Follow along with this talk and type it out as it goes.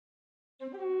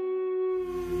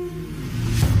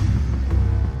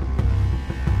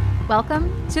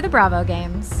Welcome to the Bravo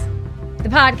Games, the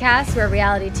podcast where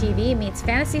reality TV meets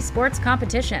fantasy sports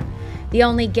competition. The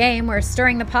only game where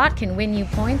stirring the pot can win you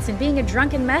points and being a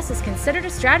drunken mess is considered a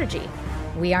strategy.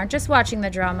 We aren't just watching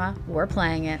the drama, we're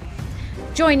playing it.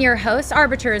 Join your hosts,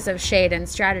 arbiters of shade and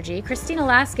strategy, Christina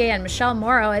Lasky and Michelle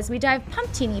Morrow, as we dive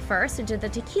pumptini first into the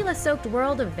tequila-soaked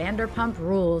world of Vanderpump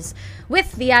Rules, with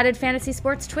the added fantasy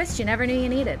sports twist you never knew you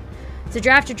needed. So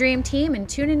draft your dream team and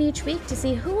tune in each week to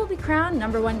see who will be crowned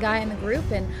number one guy in the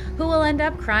group and who will end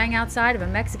up crying outside of a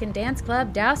Mexican dance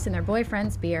club doused in their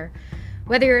boyfriend's beer.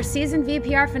 Whether you're a seasoned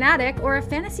VPR fanatic or a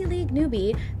fantasy league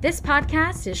newbie, this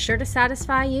podcast is sure to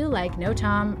satisfy you like no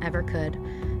Tom ever could.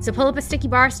 So pull up a sticky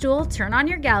bar stool, turn on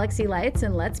your galaxy lights,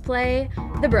 and let's play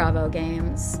the Bravo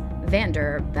Games,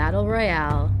 Vander Battle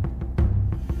Royale.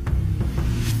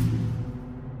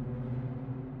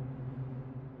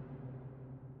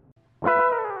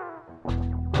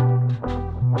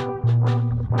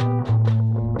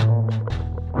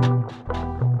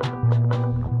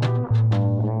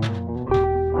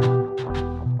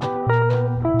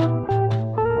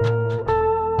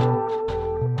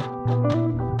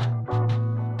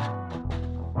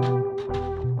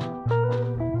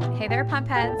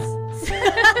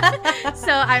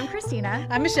 So I'm Christina.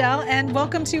 I'm Michelle, and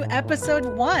welcome to episode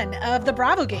 1 of the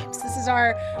Bravo Games. This is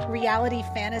our reality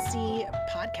fantasy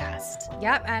podcast.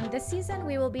 Yep, and this season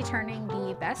we will be turning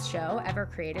the best show ever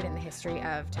created in the history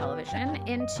of television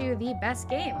into the best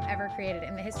game ever created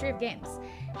in the history of games.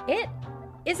 It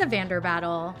is a Vander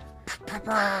battle.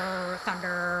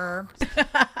 Thunder.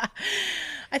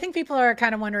 I think people are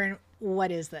kind of wondering,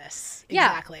 what is this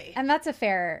exactly? Yeah, and that's a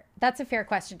fair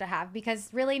question to have, because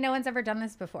really no one's ever done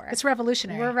this before. It's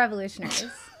revolutionary. We're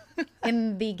revolutionaries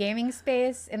in the gaming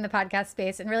space, in the podcast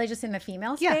space, and really just in the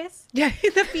female space. Yeah,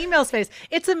 the female space.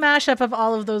 It's a mashup of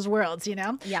all of those worlds, you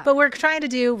know? Yeah. But we're trying to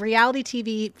do reality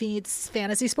TV meets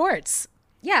fantasy sports.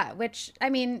 Yeah, which,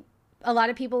 I mean, a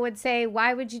lot of people would say,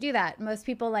 why would you do that? Most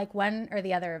people like one or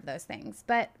the other of those things,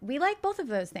 but we like both of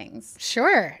those things.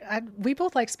 Sure. We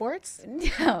both like sports.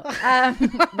 No,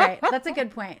 right. That's a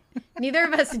good point. Neither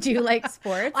of us do like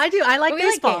sports. I do. I like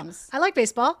baseball. Like games. I like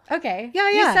baseball. Okay. Yeah.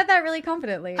 You said that really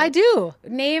confidently. I do.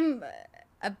 Name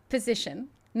a position.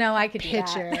 No, I could do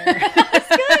pitcher. That.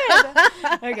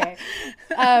 That's good. Okay.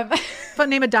 But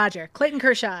name a Dodger. Clayton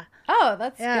Kershaw. Oh,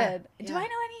 that's good. Yeah. Do I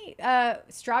know any?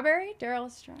 Strawberry? Darryl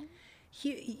Strawberry?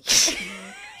 He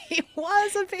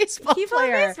was a baseball player. He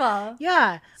played baseball.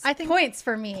 Yeah. I think points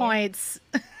for me. Points.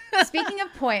 Speaking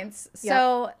of points,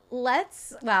 so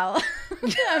wow,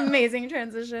 amazing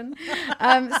transition.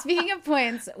 Speaking of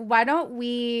points, why don't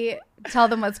we tell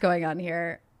them what's going on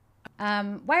here?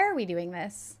 Why are we doing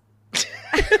this?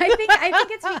 I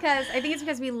think it's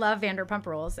because we love Vanderpump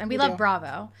Rules and we love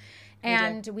Bravo,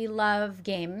 and we love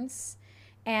games.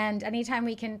 And anytime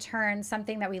we can turn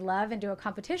something that we love into a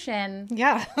competition,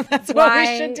 that's what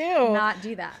we should do. Not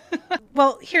do that.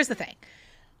 Well, here's the thing.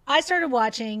 I started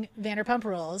watching Vanderpump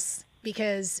Rules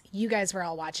because you guys were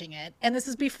all watching it. And this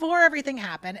is before everything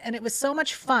happened. And it was so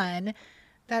much fun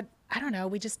that, I don't know,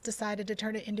 we just decided to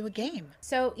turn it into a game.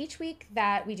 So each week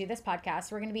that we do this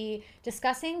podcast, we're going to be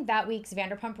discussing that week's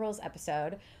Vanderpump Rules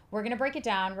episode. We're going to break it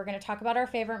down. We're going to talk about our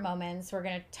favorite moments. We're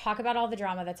going to talk about all the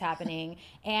drama that's happening.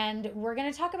 And we're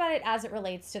going to talk about it as it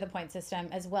relates to the point system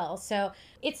as well. So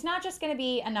it's not just going to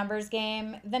be a numbers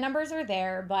game. The numbers are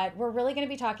there, but we're really going to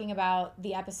be talking about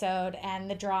the episode and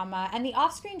the drama and the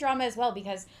off-screen drama as well,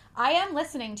 because I am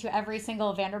listening to every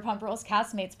single Vanderpump Rules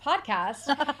Castmates podcast.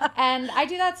 And I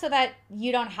do that so that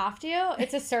you don't have to.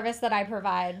 It's a service that I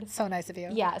provide. So nice of you.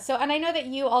 Yeah. So, and I know that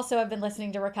you also have been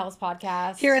listening to Raquel's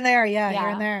podcast. Here and there. Yeah. Here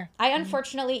and there. I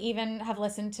unfortunately even have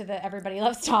listened to the Everybody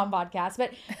Loves Tom podcast.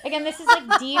 But again, this is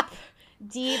like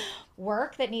deep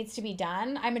work that needs to be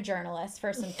done. I'm a journalist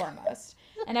first and foremost,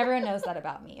 and everyone knows that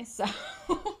about me. So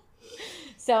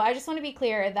I just want to be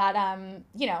clear that,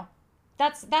 you know,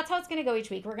 that's how it's going to go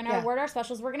each week. We're going to award our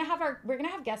specials. We're going to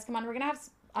have guests come on. We're going to have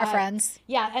our friends.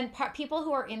 Yeah. And people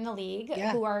who are in the league,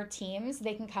 who are teams,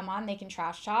 they can come on, they can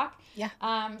trash talk. Yeah.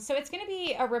 So it's going to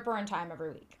be a ripper in time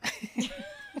every week.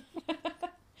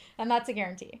 And that's a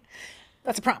guarantee.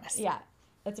 That's a promise. Yeah,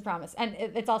 it's a promise. And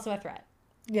it's also a threat.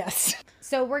 Yes.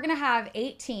 So we're going to have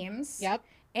 8 teams. Yep.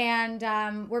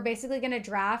 And we're basically going to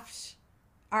draft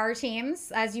our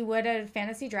teams as you would a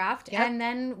fantasy draft. Yep. And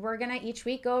then we're going to each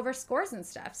week go over scores and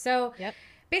stuff. So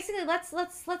basically,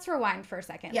 let's rewind for a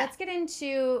second. Yeah. Let's get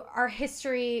into our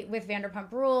history with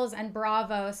Vanderpump Rules and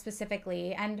Bravo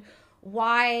specifically, and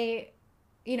why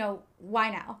now? Why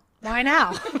now?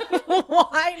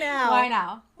 Why now? Why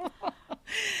now?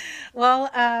 Well,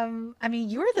 I mean,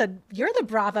 you're the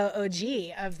Bravo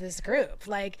OG of this group.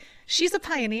 Like, she's a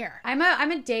pioneer. I'm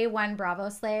a day one Bravo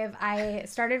slave. I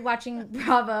started watching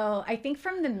Bravo, I think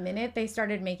from the minute they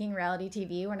started making reality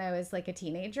TV when I was like a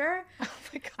teenager. Oh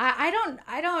my God.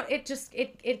 I don't,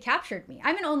 it captured me.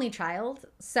 I'm an only child,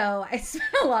 so I spent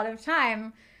a lot of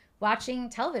time watching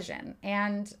television,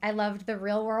 and I loved The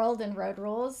Real World and Road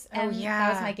Rules, and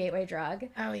that was my gateway drug.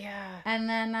 Oh yeah. And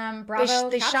then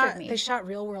Bravo captured me. They shot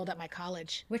Real World at my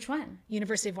college. Which one?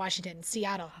 University of Washington,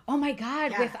 Seattle. Oh my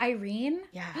God, with Irene?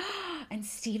 Yeah. And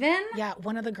Steven? Yeah,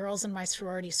 one of the girls in my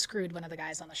sorority screwed one of the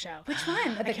guys on the show. Which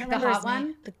one? I can't remember hot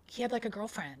one? He had like a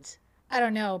girlfriend. I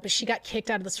don't know, but she got kicked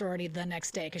out of the sorority the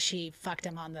next day because she fucked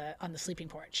him on the sleeping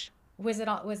porch. Was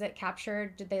it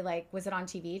captured? Did they was it on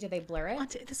TV? Did they blur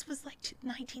it? This was like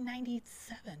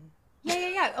 1997.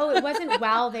 Yeah. Oh, it wasn't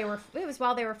while they were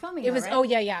filming. It was, right? oh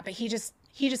yeah. But he just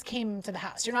came to the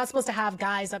house. You're not supposed to have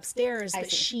guys upstairs, but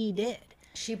she did.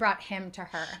 She brought him to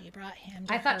her.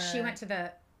 I thought she went to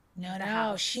the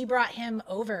No. She brought him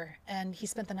over and he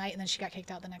spent the night and then she got kicked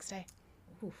out the next day.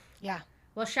 Oof. Yeah.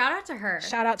 Well, shout out to her.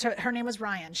 Her name was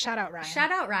Ryan. Shout out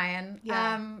Ryan.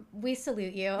 Yeah. We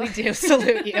salute you. We do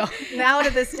salute you now to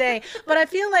this day. But I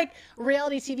feel like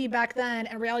reality TV back then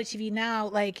and reality TV now,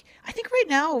 like, I think right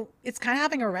now it's kind of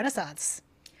having a renaissance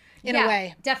in a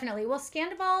way. Definitely. Well,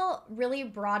 Scandal really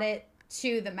brought it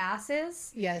to the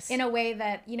masses. Yes. In a way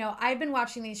that, I've been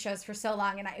watching these shows for so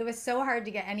long, and it was so hard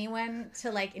to get anyone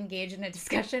to engage in a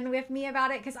discussion with me about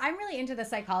it, because I'm really into the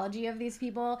psychology of these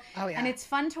people. Oh yeah. And it's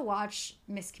fun to watch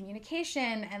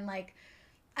miscommunication and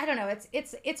I don't know,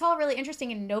 it's all really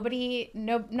interesting, and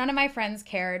none of my friends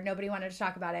cared. Nobody wanted to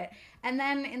talk about it. And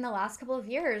then in the last couple of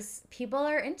years, people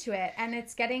are into it, and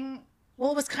it's getting...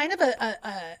 Well, it was kind of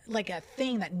a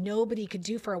thing that nobody could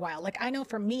do for a while. Like, I know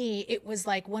for me, it was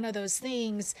like one of those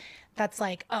things that's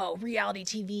like, oh, reality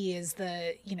TV is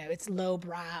it's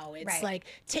lowbrow. It's right. like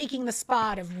taking the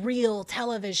spot of real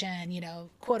television,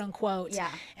 quote unquote.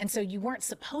 Yeah. And so you weren't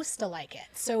supposed to like it.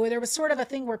 So there was sort of a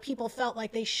thing where people felt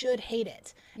like they should hate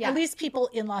it. Yeah. At least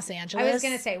people in Los Angeles. I was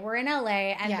going to say, we're in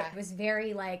LA, and it was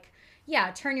very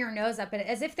turn your nose up at it,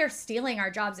 as if they're stealing our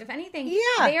jobs. If anything,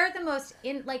 they are the most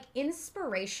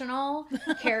inspirational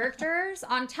characters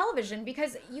on television,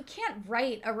 because you can't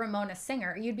write a Ramona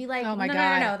Singer. You'd be like, oh my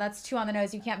God. No, that's too on the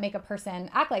nose. You can't make a person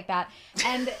act like that.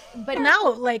 But now,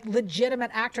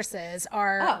 legitimate actresses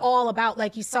are all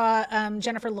about, you saw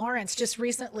Jennifer Lawrence just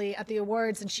recently at the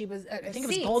awards, and she was, I think it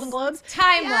was Golden Globes.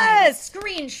 Timeline,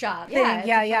 screenshot.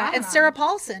 Yeah. And Sarah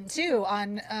Paulson too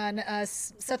on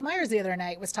Seth Meyers the other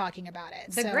night was talking about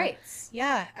it. The greats.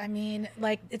 Yeah, I mean,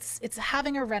 it's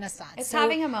having a renaissance. It's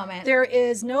having a moment. There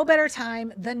is no better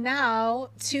time than now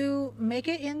to make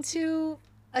it into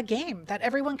a game that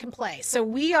everyone can play. So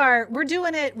we're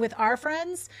doing it with our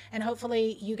friends, and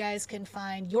hopefully you guys can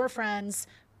find your friends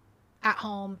at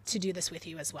home to do this with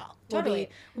you as well. Totally.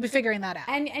 We'll be figuring that out.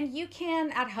 And you can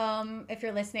at home, if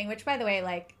you're listening, which by the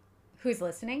way, who's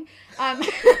listening?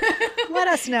 Let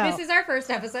us know. This is our first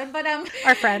episode, but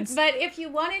our friends. But if you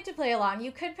wanted to play along,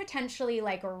 you could potentially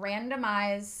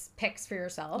randomize picks for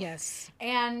yourself. Yes.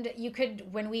 And you could,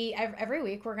 every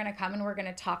week we're going to come and we're going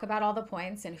to talk about all the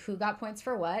points and who got points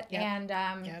for what. Yep. And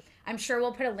I'm sure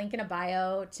we'll put a link in a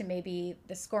bio to maybe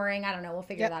the scoring. I don't know. We'll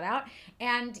figure that out.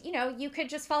 And you could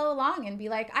just follow along and be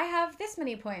like, I have this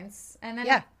many points, and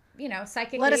then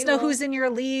psychically let us know who's in your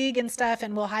league and stuff,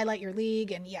 and we'll highlight your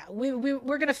league. And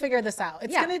we're gonna figure this out.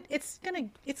 It's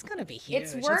gonna be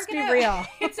huge. Let's be real.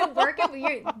 It's a work.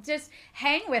 You just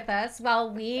hang with us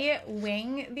while we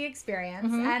wing the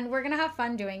experience, and we're gonna have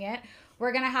fun doing it.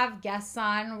 We're gonna have guests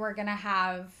on. We're gonna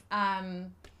have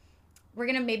we're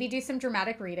going to maybe do some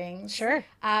dramatic readings. Sure.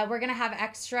 We're going to have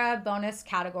extra bonus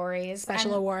categories.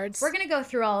 Special awards. We're going to go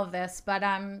through all of this, but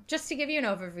just to give you an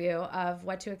overview of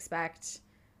what to expect,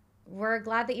 we're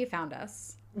glad that you found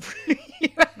us.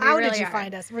 How did you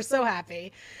find us? We're so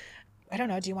happy. I don't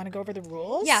know. Do you want to go over the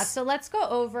rules? Yeah. So let's go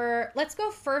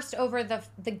first over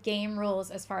the game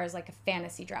rules as far as a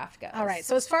fantasy draft goes. All right.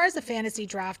 So as far as the fantasy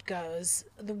draft goes,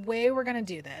 the way we're going to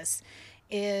do this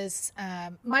is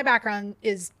my background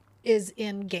is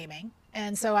in gaming.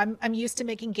 And so I'm used to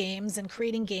making games and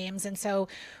creating games. And so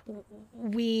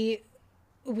I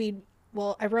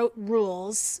wrote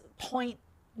rules, point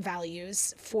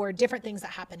values for different things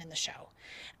that happen in the show.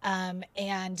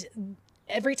 And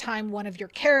every time one of your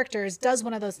characters does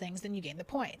one of those things, then you gain the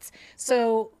points.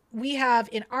 So we have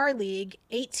in our league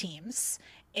 8 teams,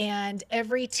 and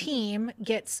every team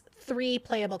gets 3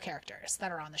 playable characters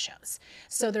that are on the shows.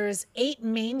 So there's 8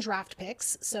 main draft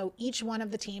picks. So each one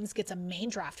of the teams gets a main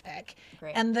draft pick.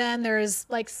 Great. And then there's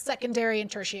like secondary and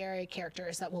tertiary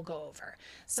characters that we'll go over.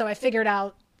 So I figured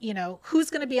out, you know,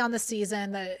 who's going to be on the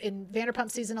season. In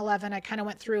Vanderpump season 11, I kind of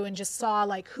went through and just saw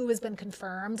like who has been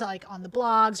confirmed, like on the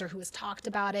blogs or who has talked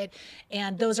about it.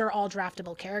 And those are all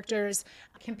draftable characters.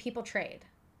 Can people trade?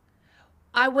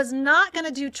 I was not going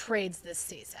to do trades this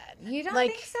season. You don't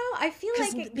think so? I feel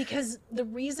like because the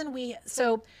reason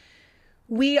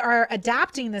we are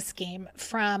adapting this game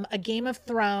from a Game of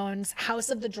Thrones, House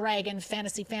of the Dragon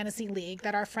fantasy league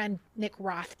that our friend Nick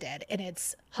Roth did, and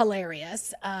it's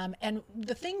hilarious. And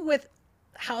the thing with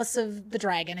House of the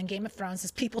Dragon and Game of Thrones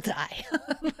is people die.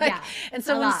 And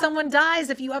so when someone dies,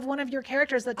 if you have one of your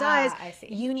characters that dies,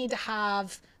 you need to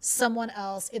have someone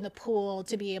else in the pool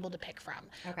to be able to pick from.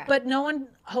 Okay. But no one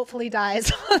hopefully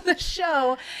dies on the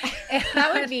show.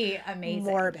 That would be amazing.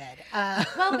 Morbid.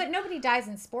 Well, but nobody dies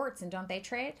in sports, and don't they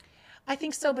trade? I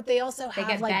think so, but they also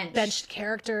have like benched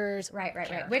characters. Right.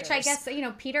 Which I guess, you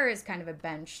know, Peter is kind of a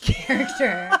benched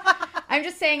character. I'm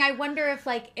just saying, I wonder if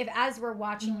as we're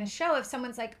watching the show, if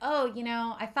someone's like, oh, you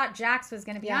know, I thought Jax was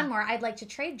going to be on more. I'd like to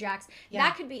trade Jax. Yeah.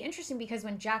 That could be interesting because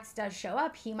when Jax does show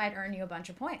up, he might earn you a bunch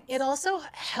of points. It also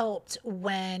helped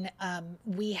when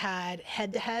we had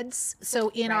head-to-heads.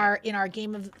 So in our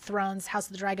Game of Thrones, House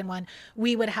of the Dragon one,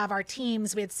 we would have our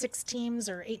teams. We had 6 teams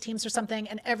or 8 teams or something.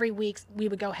 And every week we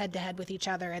would go head-to-head with each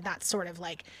other. And that's sort of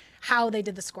like how they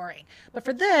did the scoring. But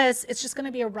for this, it's just going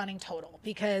to be a running total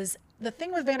because the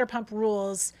thing with Vanderpump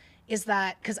Rules is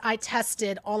that, because I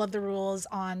tested all of the rules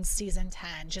on season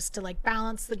 10 just to like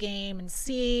balance the game and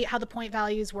see how the point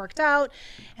values worked out.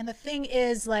 And the thing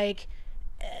is like,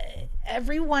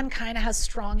 everyone kind of has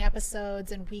strong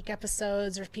episodes and weak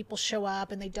episodes, or people show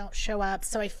up and they don't show up.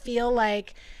 So I feel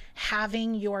like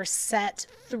having your set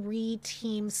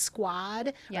 3-team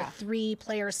squad or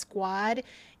 3-player squad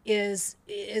is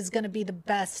going to be the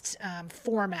best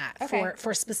format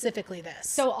for specifically this.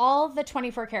 So all the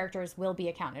 24 characters will be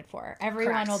accounted for.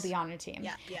 Everyone will be on a team.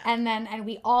 Yeah. And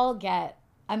we all get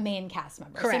a main cast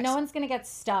member. Correct. So no one's going to get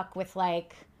stuck with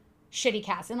like shitty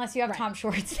cast unless you have Tom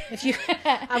Schwartz. If you,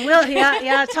 I will.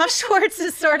 Yeah. Tom Schwartz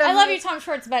is sort of. I love you, Tom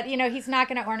Schwartz, but you know he's not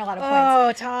going to earn a lot of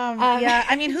points. Oh, Tom. Yeah.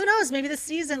 I mean, who knows? Maybe this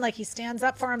season, like he stands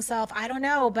up for himself. I don't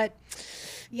know, but.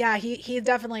 Yeah, he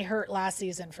definitely hurt last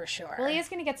season for sure. Well, he is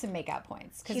going to get some makeout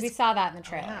points because we saw that in the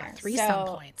trailer. Yeah, 3-some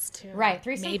points too. Right,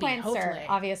 3-some points are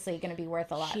obviously going to be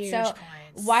worth a lot. Huge so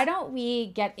points. Why don't we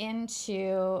get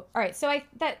into? All right, so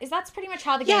that's pretty much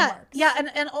how the game works. Yeah,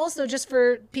 and also just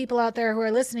for people out there who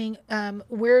are listening,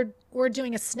 we're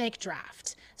doing a snake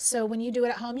draft. So when you do it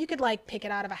at home, you could like pick it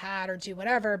out of a hat or do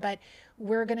whatever, but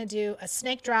we're going to do a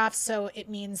snake draft. So it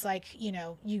means like, you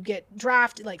know, you get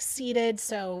drafted, like seeded.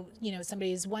 So, you know,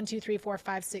 somebody's 1, 2, 3, 4,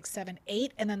 5, 6, 7,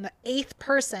 8. And then the 8th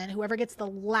person, whoever gets the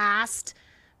last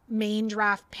main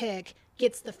draft pick,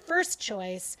 gets the first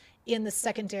choice in the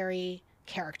secondary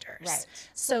characters. Right.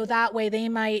 So that way they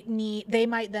might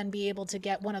then be able to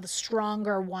get one of the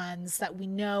stronger ones that we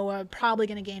know are probably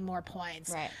going to gain more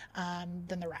points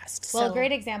than the rest. Well, a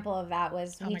great example of that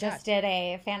was we just did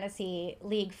a fantasy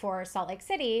league for Salt Lake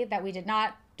City that we did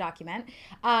not document.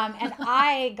 And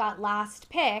I got last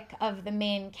pick of the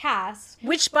main cast.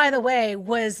 Which, by the way,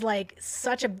 was like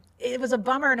it was a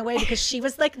bummer in a way because she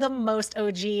was like the most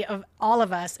OG of all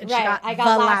of us. And I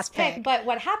got the last pick. But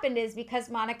what happened is because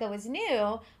Monica was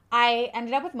new, I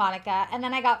ended up with Monica, and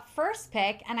then I got first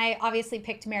pick, and I obviously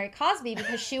picked Mary Cosby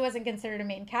because she wasn't considered a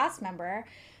main cast member.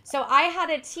 So I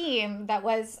had a team that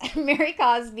was Mary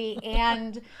Cosby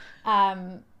and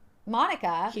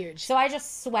Monica. Huge. So I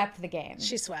just swept the game.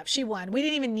 She swept. She won. We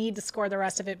didn't even need to score the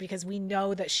rest of it because we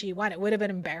know that she won. It would have been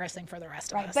embarrassing for the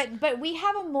rest of us. But we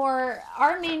have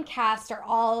our main cast are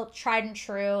all tried and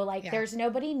true. Like there's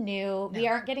nobody new. No. We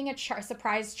aren't getting a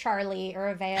surprise Charlie or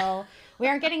a Vale. We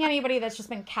aren't getting anybody that's just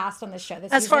been cast on the show this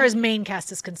season. As far as main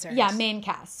cast is concerned. Yeah, main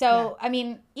cast. So, I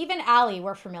mean, even Allie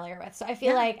we're familiar with. So I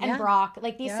feel and Brock,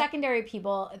 like these secondary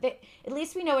people, at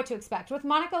least we know what to expect. With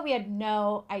Monica, we had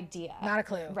no idea. Not a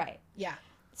clue. Right. Yeah.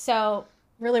 So.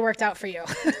 Really worked out for you.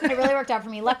 It really worked out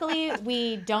for me. Luckily,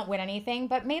 we don't win anything,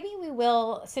 but maybe we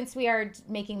will, since we are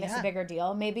making this a bigger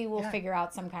deal, maybe we'll figure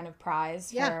out some kind of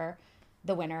prize for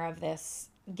the winner of this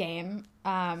game,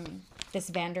 this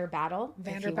Vander Battle.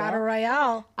 Vander Battle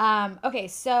Royale. Okay,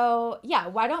 so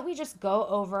why don't we just go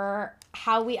over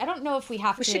how I don't know if we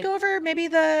have to. We should go over maybe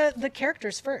the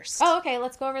characters first. Oh, okay,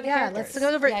 let's go over the characters. Let's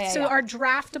go over our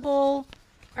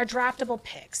draftable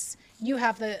picks. You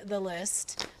have the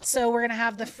list. So we're going to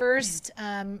have the first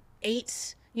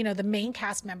 8 the main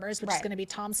cast members, which is Right. going to be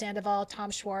Tom Sandoval,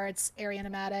 Tom Schwartz, Ariana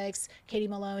Madix, Katie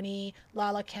Maloney,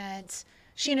 Lala Kent,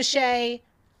 Sheena Shea,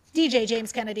 DJ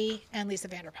James Kennedy, and Lisa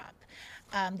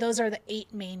Vanderpump. Those are the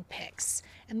 8 main picks.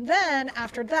 And then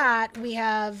after that, we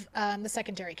have the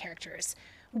secondary characters.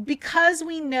 Because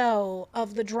we know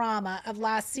of the drama of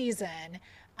last season,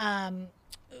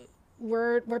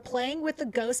 we're playing with the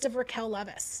ghost of Raquel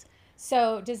Leviss.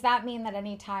 So does that mean that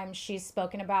anytime she's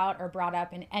spoken about or brought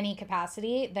up in any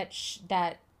capacity that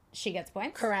she gets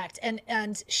points? Correct.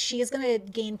 And she is going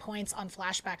to gain points on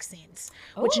flashback scenes,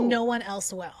 which Ooh. no one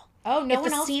else will. Oh, no If one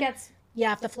the else scene- gets...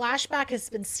 Yeah, if the flashback has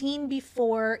been seen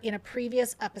before in a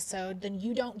previous episode, then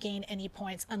you don't gain any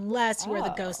points unless you are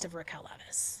the Oh. ghost of Raquel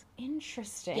Leviss.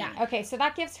 Interesting. Yeah. Okay, so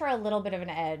that gives her a little bit of an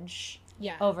edge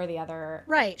Yeah. over the other...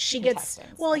 Right. She gets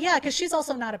contestants. well, yeah, because she's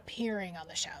also not appearing on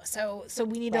the show. So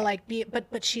we need to Right. like be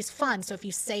but she's fun. So if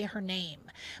you say her name.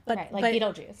 But Right, like but,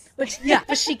 Beetlejuice. But yeah,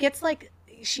 but she gets like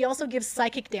she also gives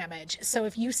psychic damage. So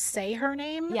if you say her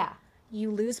name, Yeah.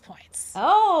 you lose points.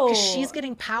 Oh. Because she's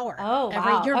getting power. Oh,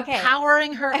 wow. You're Okay.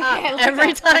 powering her Okay, up I like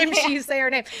every that. time Okay. you say her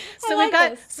name. So I we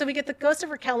like this. so we get the ghost of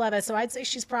Raquel Leviss. So I'd say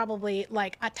she's probably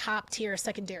like a top tier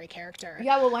secondary character.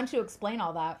 Yeah, well, why don't you explain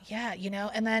all that? Yeah,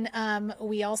 and then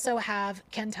we also have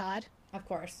Ken Todd, Of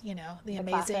course. the amazing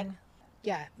classic.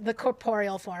 yeah, the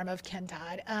corporeal form of Ken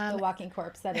Todd. The walking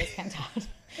corpse that is Ken Todd.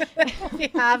 We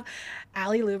have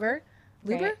Allie Luber.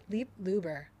 Great.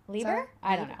 Luber. Lieber?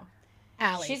 I don't know.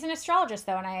 Allie. She's an astrologist,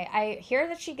 though, and I hear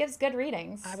that she gives good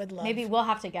readings. I would love- Maybe we'll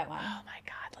have to get one. Oh my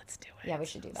God, let's do it. Yeah, we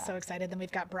should do that. So excited. Then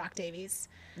we've got Brock Davies.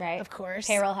 Right? Of course.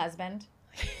 Payroll husband.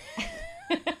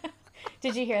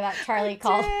 Did you hear that? Charlie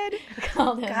called him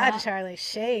God, that. Charlie,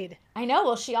 shade. I know.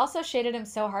 Well, she also shaded him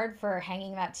so hard for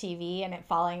hanging that TV and it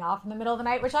falling off in the middle of the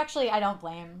night, which actually I don't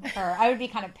blame her. I would be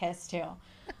kind of pissed too.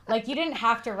 Like, you didn't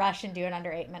have to rush and do it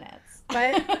under 8 minutes.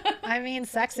 But I mean,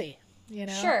 sexy,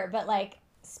 Sure, but like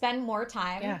spend more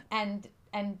time Yeah. and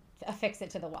affix it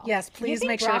to the wall. Yes, You please think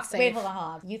make sure Brock, it's Wait, safe. hold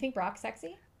on. You think Brock's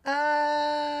sexy?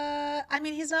 I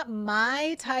mean, he's not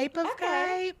my type of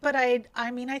Okay. guy, but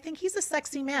I mean, I think he's a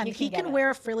sexy man. You He can get can it. wear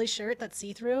a frilly shirt that's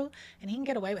see-through, and he can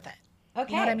get away with it.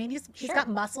 Okay. You know what I mean? He's Sure. got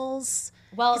muscles.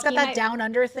 Well, he's got he that might- down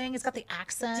under thing. He's got the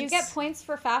accent. Do you get points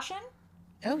for fashion?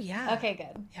 Oh yeah. Okay,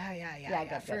 good. Yeah,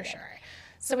 good, for good. sure.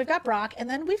 So we've got Brock, and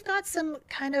then we've got some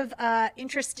kind of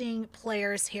interesting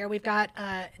players here. We've got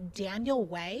Daniel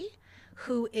Way,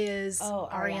 who is Oh,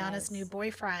 Ariana's Ariana's. new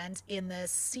boyfriend in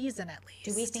this season, at least.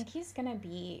 Do we think he's gonna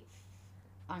be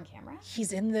on camera?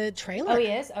 he's in the trailer? Oh, he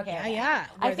is. Okay. Yeah, okay. yeah.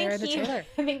 I We're there think in the he. trailer.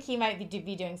 I think he might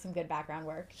be doing some good background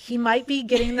work. He might be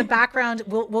getting the background.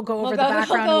 We'll go over the we'll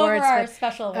background go over awards. our but-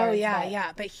 special Oh awards, yeah, but-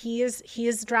 yeah. But he is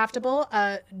draftable.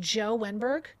 Joe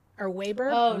Wenberg or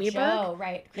Weber. Oh, Weberg. Joe,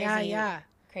 right? Crazy, Yeah.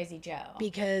 Crazy Joe.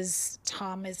 Because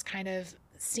Tom is kind of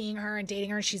seeing her and dating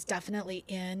her, and she's definitely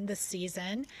in the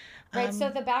season. Right. So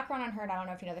the background on her, and I don't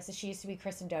know if you know this, is she used to be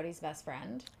Kristen Doute's best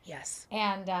friend, Yes.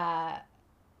 and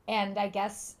I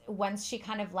guess once she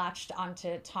kind of latched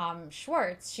onto Tom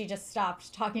Schwartz, she just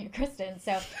stopped talking to Kristen.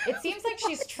 So it seems like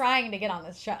she's trying to get on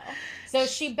this show. So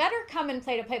she better come and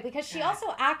play to play, because she also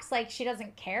acts like she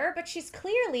doesn't care, but she's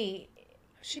clearly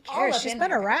She all cares. up She's in been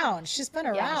there. around. She's been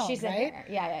around, Yeah, she's in right? there.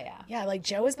 Yeah. Yeah, like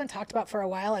Joe has been talked about for a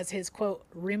while as his quote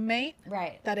roommate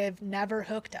Right. that have never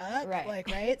hooked up. Right. Like,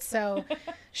 right? So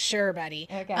sure, buddy.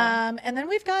 Okay. And then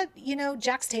we've got,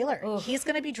 Jax Taylor. Oof. He's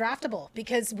gonna be draftable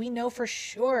because we know for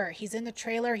sure he's in the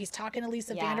trailer. He's talking to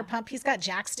Lisa Yeah. Vanderpump. He's got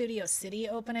Jax Studio City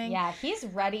opening. Yeah, he's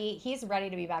ready. He's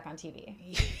ready to be back on TV.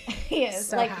 He is.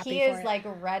 So like happy he for is it. like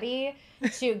ready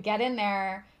to get in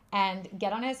there and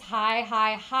get on his high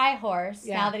horse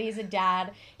Yeah. now that he's a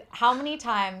dad. How many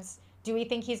times do we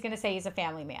think he's going to say he's a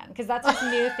family man? Because that's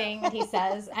his new thing that he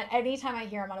says. And anytime I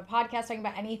hear him on a podcast talking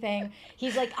about anything,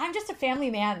 he's like, I'm just a family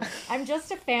man. I'm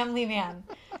just a family man.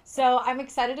 So I'm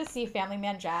excited to see Family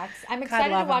Man Jax. I'm excited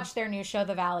to love him. watch their new show,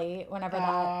 The Valley, whenever that.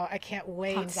 Oh, I can't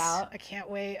wait. comes out. I can't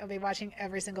wait. I'll be watching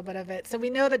every single bit of it. So we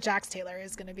know that Jax Taylor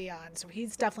is going to be on. So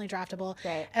he's definitely draftable.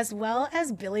 Great. As well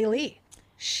as Billy Lee.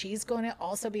 She's going to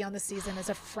also be on the season as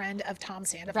a friend of Tom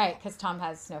Sandoval. Right, because Tom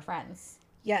has no friends.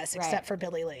 Yes, Right. except for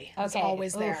Billy Lee. Who's Okay.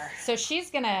 always Oof. there. So she's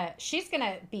gonna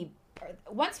be.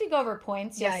 Once we go over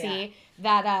points, you'll Yeah, yeah. see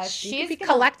that She she's could be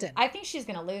gonna, collecting. I think she's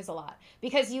gonna lose a lot,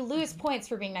 because you lose points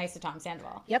for being nice to Tom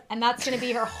Sandoval. Yep. And that's gonna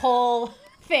be her whole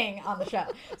thing on the show.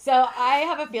 So I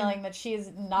have a feeling that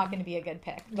she's not gonna be a good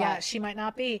pick. Yeah, but- she might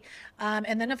not be.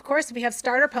 And then of course we have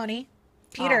starter pony,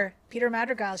 Peter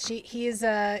Madrigal. He's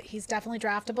definitely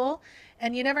draftable,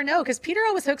 and you never know because Peter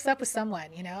always hooks up with someone.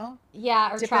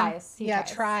 Yeah, or Dip in- tries. He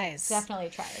tries. Definitely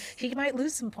tries. He might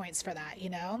lose some points for that.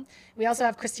 We also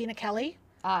have Christina Kelly.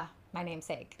 My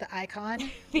namesake. The icon.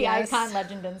 The Yes. icon,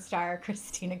 legend, and star,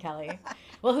 Christina Kelly.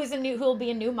 Well, who will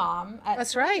be a new mom.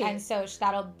 That's right. And so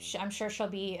I'm sure she'll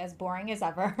be as boring as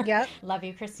ever. Yep. Love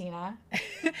you, Christina.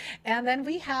 And then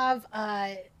we have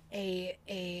the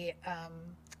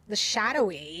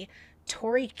shadowy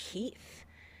Tori Keith.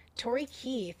 Tori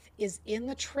Keith is in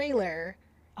the trailer,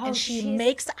 and she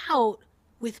makes out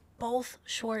with both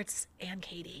Schwartz and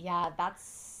Katie. Yeah,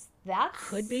 that's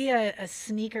could be a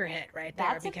sneaker hit right there.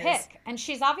 That's a pick. And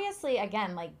she's obviously,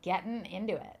 again, like getting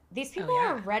into it. These people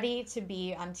are ready to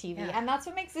be on TV. Yeah. And that's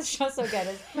what makes this show so good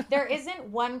is there isn't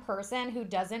one person who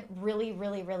doesn't really,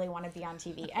 really, really want to be on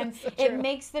TV. And it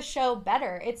makes the show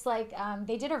better. It's like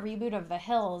they did a reboot of The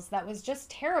Hills that was just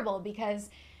terrible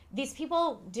because these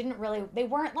people they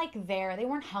weren't like there. They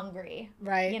weren't hungry.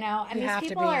 Right. You know? And these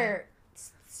people are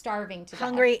starving to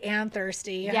hungry death. And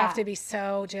thirsty. You have to be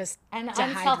so just and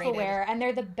dehydrated. unself-aware, and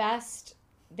they're the best.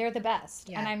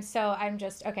 Yeah. And I'm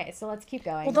just okay. So let's keep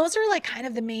going. Well, those are like kind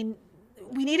of the main.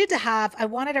 We needed to have. I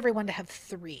wanted everyone to have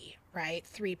three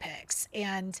picks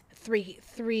and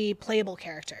three playable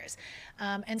characters,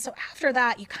 and so after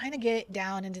that, you kind of get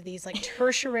down into these like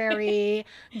tertiary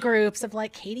groups of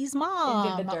like Katie's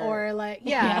mom or like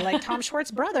like Tom Schwartz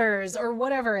brothers or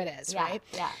whatever it is, right?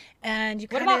 Yeah. And you.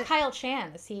 What about Kyle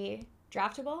Chan? Is he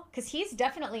draftable? Because he's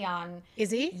definitely on. Is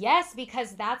he? Yes,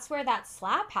 because that's where that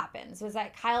slap happens. Was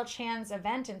at Kyle Chan's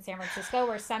event in San Francisco,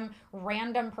 where some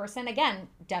random person, again,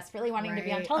 desperately wanting to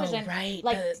be on television,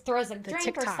 throws a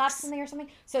drink or slaps something or something.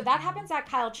 So that happens at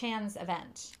Kyle Chan's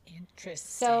event.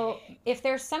 Interesting. So if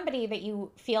there's somebody that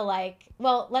you feel like,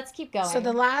 well, let's keep going. So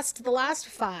the last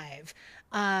five,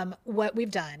 what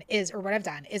I've done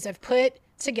is I've put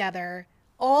together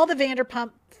all the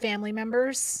Vanderpump family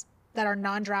members that are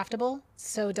non-draftable.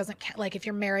 So it doesn't like if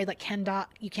you're married, like Ken Dodd,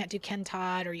 you can't do Ken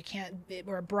Todd,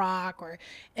 or Brock, or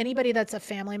anybody that's a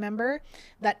family member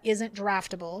that isn't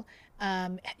draftable,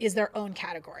 is their own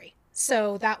category.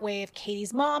 So that way, if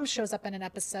Katie's mom shows up in an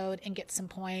episode and gets some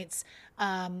points,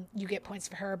 you get points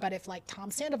for her. But if like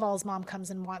Tom Sandoval's mom comes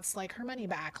and wants like her money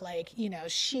back, like, you know,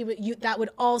 that would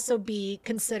also be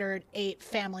considered a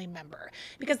family member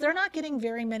because they're not getting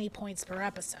very many points per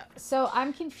episode. So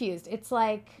I'm confused. It's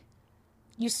like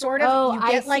you sort of you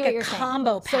get like a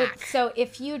combo pack. So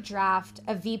if you draft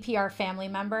a VPR family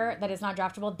member that is not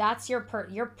draftable, that's your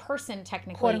person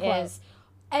technically Quote, unquote. Is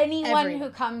anyone who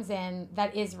comes in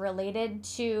that is related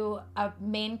to a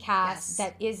main cast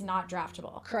that is not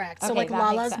draftable. Correct. So like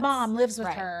Lala's mom lives with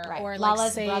her, or like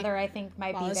Lala's brother, I think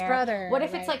might be there. Brother. What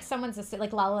if it's like someone's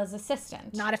like Lala's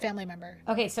assistant? Not a family member.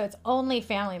 Okay, so it's only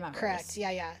family members. Correct.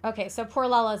 Yeah. Okay, so poor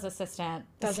Lala's assistant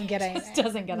doesn't get anything.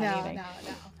 Doesn't get anything. No.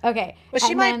 Okay, but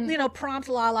she might, prompt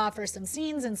Lala for some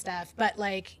scenes and stuff. But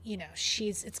like,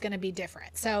 it's going to be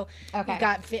different. So you've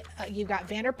got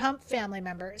Vanderpump family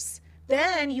members.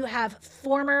 Then you have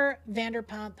former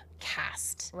Vanderpump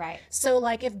cast. Right. So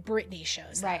like if Brittany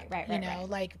shows up. Right.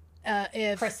 Like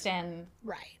if Kristen.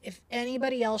 Right. If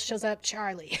anybody else shows up,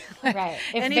 Charlie. Right.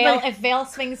 If Vale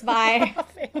swings by.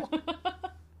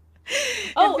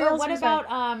 Or what about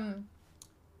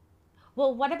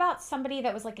what about somebody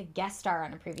that was like a guest star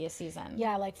on a previous season?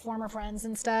 Yeah, like former friends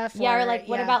and stuff. Yeah, or like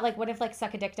what if like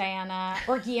Suck a Dick Diana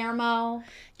or Guillermo?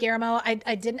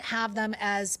 I didn't have them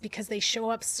as because they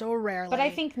show up so rarely. But I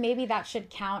think maybe that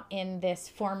should count in this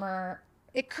former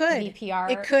It could. VPR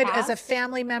It could cast? As a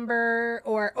family member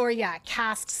or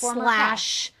cast Former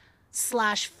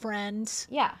slash friend.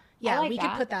 Yeah. Yeah, we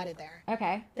could put that in there.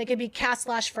 Okay. They could be cast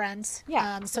slash friends.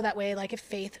 Yeah. So that way, like if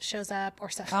Faith shows up or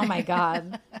something. Oh my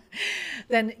God.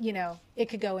 Then, it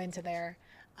could go into there.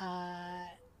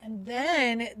 And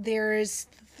then there's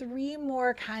three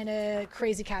more kind of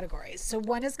crazy categories. So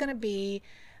one is going to be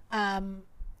a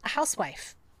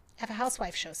housewife. If a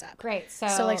housewife shows up. Great. So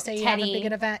like say you Teddy, have a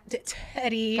big event.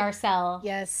 Teddy. Garcelle.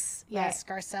 Yes. Right.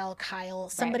 Garcelle, Kyle.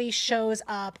 Somebody shows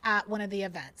up at one of the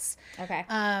events. Okay.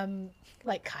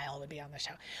 Like Kyle would be on the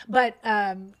show. But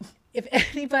if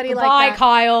anybody Goodbye, like that.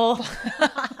 Kyle.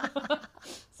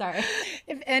 Sorry.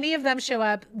 If any of them show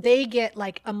up, they get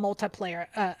like a multiplier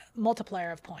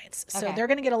of points. So they're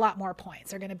going to get a lot more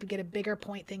points. They're going to get a bigger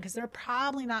point thing because they're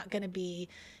probably not going to be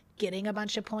getting a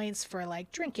bunch of points for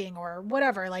like drinking or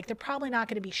whatever. Like they're probably not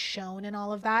going to be shown in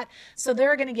all of that. So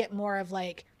they're going to get more of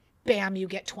like, bam, you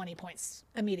get 20 points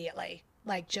immediately.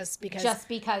 Like just because.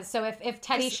 So if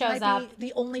Teddy shows up,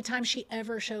 the only time she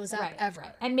ever shows up ever,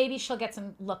 and maybe she'll get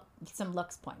some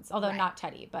looks points, although not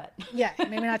Teddy, but yeah,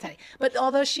 maybe not Teddy, but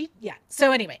although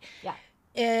So anyway,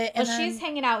 she's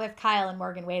hanging out with Kyle and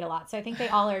Morgan Wade a lot, so I think they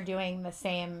all are doing the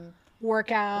same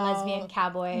workout lesbian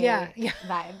cowboy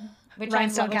vibe. which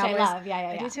Rhinestone which Cowboys. I love. Yeah,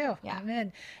 I do too. Yeah. I'm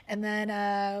in. And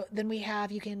then we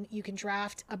have, you can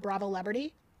draft a Bravo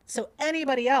Celebrity. So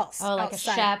anybody else. Oh, like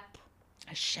outside, a Shep.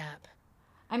 A Shep.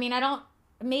 I mean,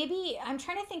 maybe I'm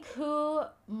trying to think who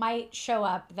might show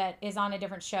up that is on a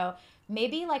different show.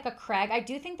 Maybe like a Craig. I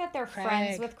do think that they're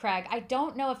friends with Craig. I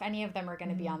don't know if any of them are going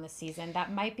to be on this season.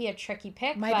 That might be a tricky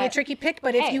pick.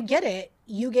 But if you get it,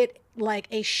 you get like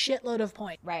a shitload of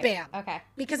points. Right. Bam. Okay.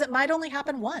 Because it might only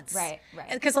happen once. Right.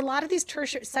 Because a lot of these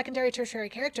secondary, tertiary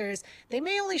characters, they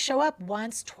may only show up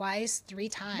once, twice, 3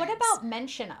 times. What about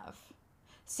mention of?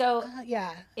 So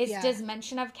does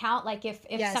mention of count? Like if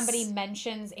somebody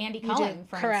mentions Andy Cohen,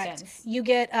 for instance. You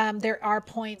get, there are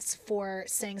points for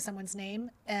saying someone's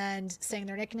name and saying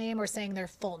their nickname or saying their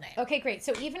full name. Okay, great.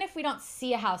 So even if we don't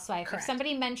see a housewife, if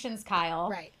somebody mentions Kyle.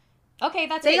 Right. Okay,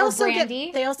 that's they it. Also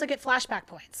Brandy. They also get flashback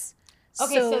points.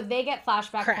 Okay, so they get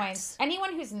flashback points.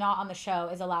 Anyone who's not on the show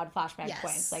is allowed flashback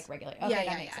points, like regularly. Okay,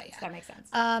 that makes sense. That makes sense.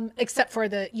 Except for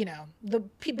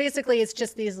basically it's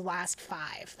just these last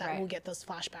 5 that will get those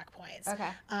flashback points. Okay.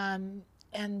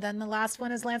 And then the last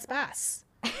one is Lance Bass.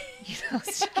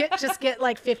 Just get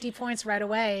like 50 points right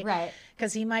away. Right.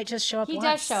 Because he might just show up He once.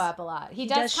 does show up a lot. He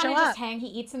does kind of just hang. He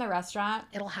eats in the restaurant.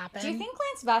 It'll happen. Do you think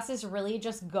Lance Bass is really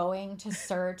just going to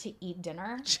SUR to eat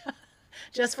dinner?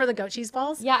 Just for the goat cheese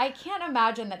balls? Yeah, I can't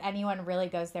imagine that anyone really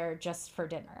goes there just for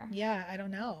dinner. Yeah, I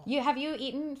don't know. Have you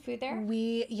eaten food there?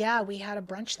 We had a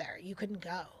brunch there. You couldn't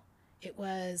go. It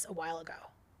was a while ago.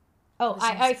 Oh,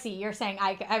 I see. You're saying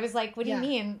I was like, what do you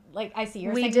mean? Like, I see.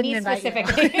 You're saying didn't me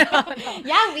specifically. No.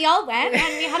 Yeah, we all went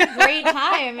and we had a great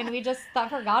time and we just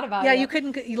forgot about it. Yeah, you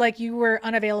couldn't, like, you were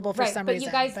unavailable for some reason. But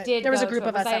you guys did. There was a group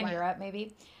of us in Europe,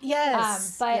 maybe.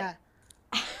 Yes.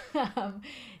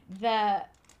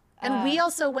 And we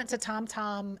also went to Tom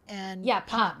Tom and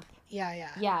Pump.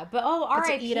 Yeah. But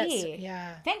R.I.P.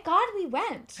 Yeah. Thank God we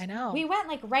went. I know. We went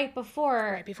like right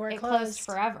before it closed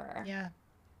forever. Yeah.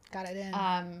 Got it in.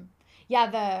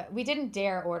 We didn't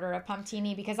dare order a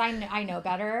Pumptini because I know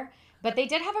better. But they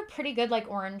did have a pretty good like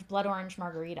blood orange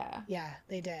margarita. Yeah,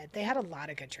 they did. They had a lot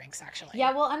of good drinks actually.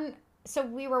 Yeah, well, so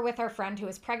we were with our friend who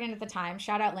was pregnant at the time.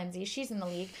 Shout out Lindsay. She's in the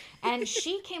league. And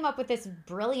she came up with this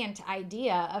brilliant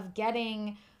idea of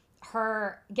getting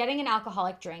an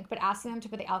alcoholic drink, but asking them to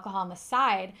put the alcohol on the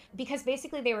side because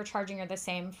basically they were charging her the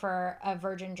same for a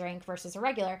virgin drink versus a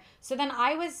regular. So then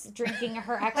I was drinking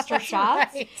her extra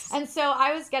shots. Right. And so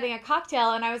I was getting a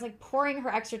cocktail and I was like pouring her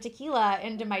extra tequila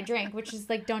into my drink, which is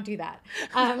like, don't do that.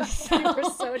 You were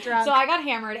so drunk. So I got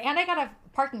hammered and I got a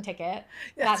parking ticket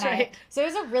that night. Right. So it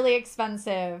was a really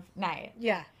expensive night.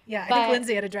 Yeah. Yeah, I think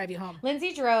Lindsay had to drive you home.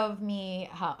 Lindsay drove me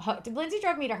Lindsay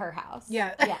drove me to her house.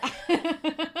 Yeah.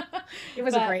 It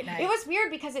was a great night. It was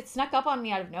weird because it snuck up on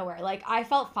me out of nowhere. Like, I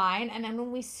felt fine, and then when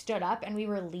we stood up and we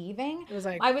were leaving, it was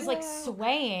like, I was like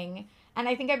swaying, and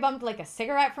I think I bumped like a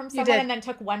cigarette from someone and then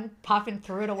took one puff and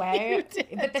threw it away. You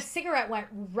did. But the cigarette went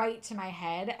right to my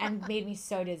head and made me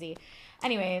so dizzy.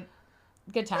 Anyway,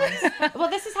 good times. Well,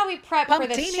 this is how we prep for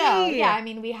this show. Yeah, I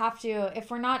mean, we have to,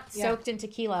 if we're not soaked in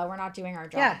tequila, we're not doing our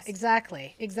jobs. Yeah,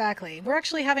 exactly. We're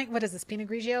actually having, what is this, Pinot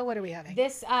Grigio? What are we having?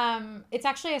 This, it's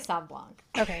actually a Sauv Blanc.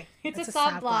 Okay. It's a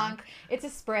Sauv Blanc. It's a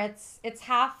spritz. It's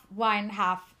half wine,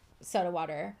 half soda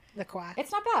water. La Croix.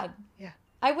 It's not bad. Yeah.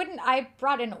 I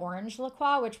brought an orange La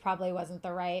Croix, which probably wasn't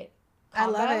the right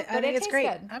combo, I love it. I think it's great.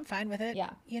 Good. I'm fine with it.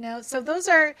 Yeah. So those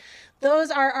are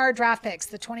our draft picks,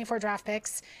 the 24 draft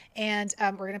picks, and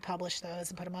we're going to publish those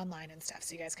and put them online and stuff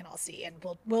so you guys can all see. And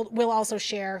we'll also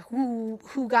share who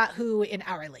got who in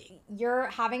our league. You're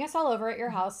having us all over at your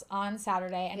house on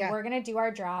Saturday, and we're going to do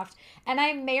our draft. And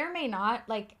I may or may not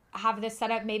have this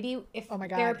set up. Maybe if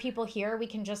there are people here, we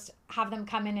can just have them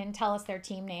come in and tell us their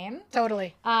team name.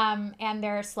 Totally. And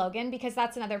their slogan, because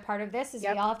that's another part of this is we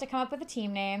all have to come up with a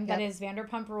team name that is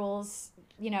Vanderpump Rules.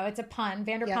 It's a pun,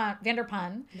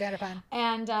 Vanderpun.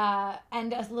 And a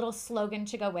little slogan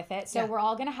to go with it. So we're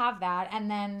all going to have that. And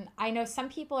then I know some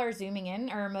people are zooming in,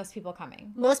 or are most people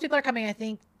coming? Most people are coming. I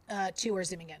think 2 are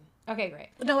zooming in. Okay, great.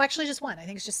 No, actually just 1. I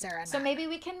think it's just Sarah and So Matt. maybe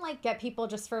we can get people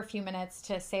just for a few minutes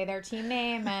to say their team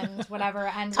name and whatever,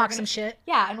 and talk some shit.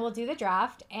 Yeah, and we'll do the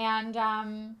draft, and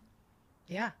we're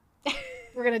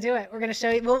gonna do it. We're gonna show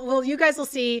you. Well, you guys will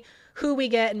see who we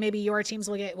get, and maybe your teams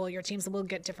will get. Well, your teams will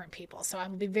get different people. So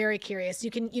I'm be very curious. You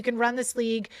can run this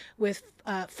league with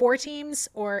 4 teams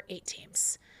or 8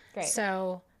 teams. Great.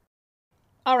 So.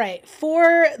 All right,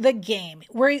 for the game,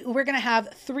 we're going to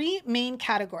have 3 main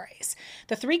categories.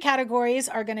 The 3 categories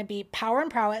are going to be power and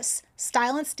prowess,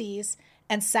 style and steez,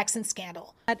 and sex and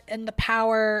scandal. In the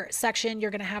power section, you're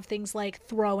going to have things like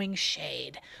throwing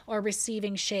shade or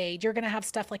receiving shade. You're going to have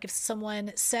stuff like if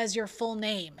someone says your full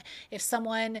name, if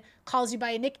someone calls you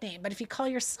by a nickname, but if you call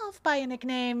yourself by a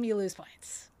nickname, you lose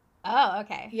points. Oh,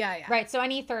 okay. Yeah, yeah. Right. So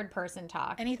any third person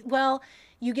talk. Well,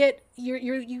 you get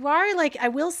you are like, I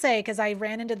will say, because I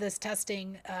ran into this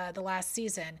testing the last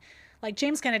season. Like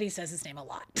James Kennedy says his name a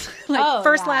lot. Like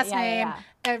last name,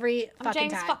 every fucking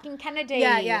James time. fucking Kennedy.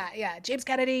 Yeah. James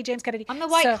Kennedy. I'm the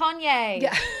white Kanye.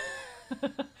 Yeah.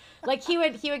 Like he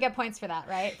would get points for that,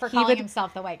 right? For calling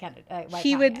himself the white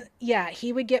Kanye.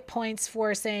 He would get points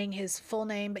for saying his full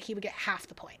name, but he would get half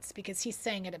the points because he's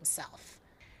saying it himself.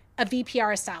 A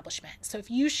VPR establishment. So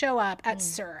if you show up at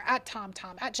SUR, at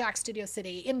TomTom, at Jack Studio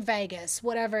City, in Vegas,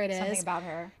 whatever it is, something about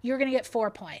her, you're going to get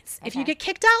 4 points. Okay. If you get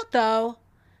kicked out, though,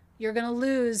 you're going to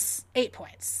lose 8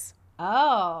 points.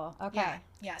 Oh, okay.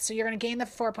 Yeah. So you're going to gain the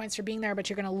 4 points for being there, but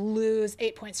you're going to lose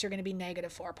 8 points. You're going to be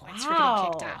negative 4 points for getting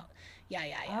kicked out.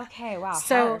 Yeah. Okay, wow.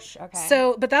 So, harsh. Okay.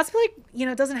 So, but that's like,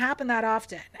 it doesn't happen that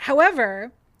often.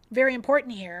 However, very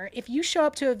important here, if you show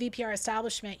up to a VPR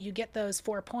establishment, you get those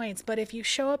 4 points. But if you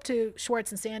show up to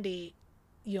Schwartz and Sandy,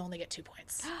 you only get 2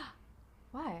 points.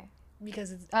 Why?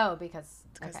 Because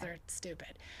they're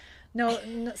stupid. No,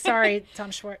 sorry,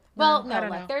 Tom Schwartz. Well,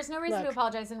 look, there's no reason to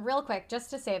apologize. And real quick, just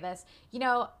to say this,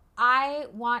 I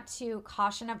want to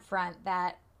caution up front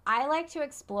that I like to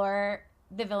explore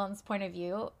the villain's point of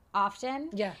view often.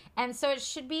 Yeah. And so it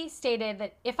should be stated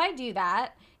that if I do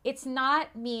that, it's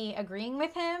not me agreeing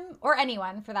with him or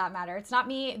anyone for that matter. It's not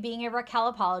me being a Raquel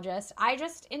apologist. I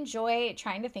just enjoy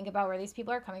trying to think about where these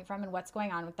people are coming from and what's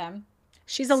going on with them.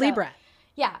 She's a Libra.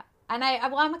 Yeah. And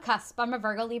I'm a cusp. I'm a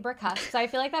Virgo Libra cusp. So I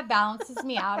feel like that balances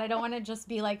me out. I don't want to just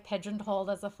be like pigeonholed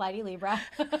as a flighty Libra.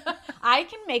 I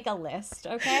can make a list,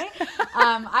 okay?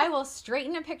 I will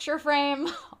straighten a picture frame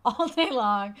all day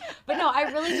long. But no, I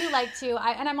really do like to.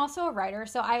 And I'm also a writer.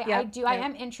 So I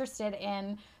am interested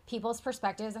in people's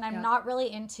perspectives. And I'm not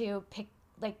really into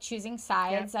choosing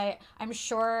sides. I'm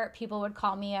sure people would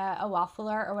call me a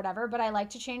waffler or whatever, but I like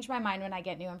to change my mind when I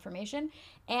get new information.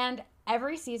 And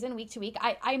every season, week to week,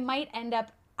 I might end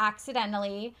up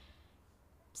accidentally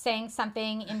saying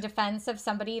something in defense of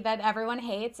somebody that everyone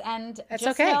hates. And that's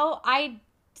just okay. know I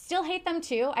still hate them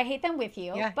too. I hate them with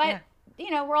you. But,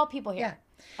 we're all people here.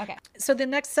 Yeah. Okay. So the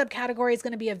next subcategory is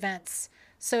going to be events.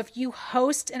 So if you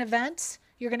host an event,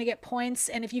 you're going to get points.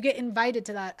 And if you get invited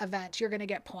to that event, you're going to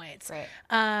get points. Right.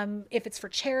 If it's for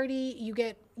charity,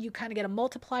 you kind of get a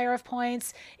multiplier of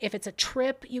points. If it's a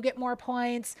trip, you get more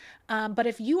points. But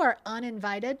if you are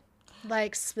uninvited,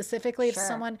 like specifically if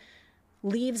someone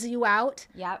leaves you out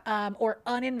or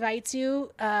uninvites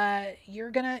you, you're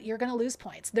gonna lose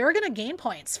points. They're gonna gain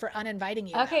points for uninviting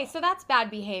you. Okay, so that's bad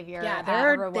behavior. Yeah,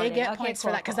 they get points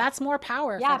for that because that's more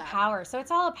power. Yeah, for them. Power. So it's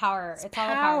all a power. It's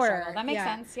all a power struggle. That makes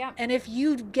sense. Yeah. And if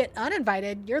you get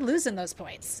uninvited, you're losing those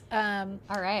points. All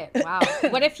right. Wow.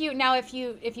 What if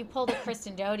you pulled a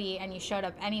Kristen Doty and you showed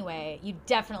up anyway? You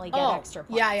definitely get extra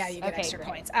points. Yeah, you get extra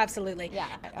points. Absolutely. Yeah.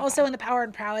 Okay. Also in the power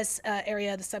and prowess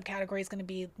area, the subcategory is going to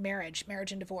be marriage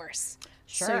and divorce.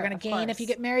 Sure, so you're going to gain if you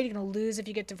get married, you're going to lose if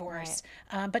you get divorced.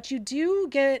 Right. But you do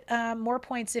get more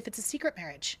points if it's a secret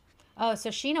marriage. Oh, so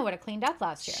Sheena would have cleaned up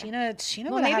last year. Sheena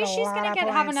well, would have had maybe she's going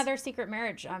to have another secret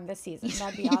marriage this season.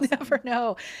 That'd be awesome. You never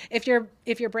know. If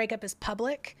your breakup is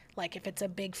public, like if it's a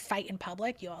big fight in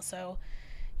public, you also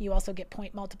get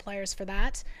point multipliers for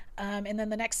that. And then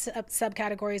the next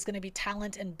subcategory is going to be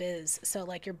talent and biz. So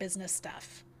like your business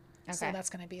stuff. Okay. So that's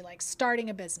going to be like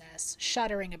starting a business,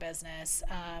 shuttering a business,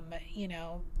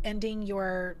 ending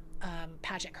your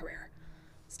pageant career,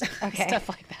 stuff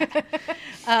like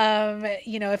that.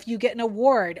 If you get an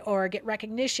award or get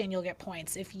recognition, you'll get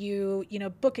points. If you,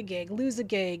 book a gig, lose a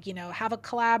gig, have a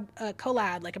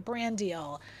collab, like a brand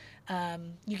deal.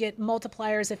 You get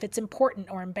multipliers if it's important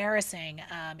or embarrassing.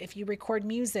 If you record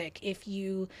music, if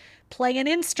you play an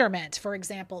instrument, for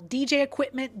example, DJ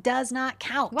equipment does not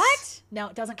count. What? No,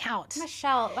 it doesn't count.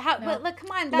 Michelle, but look,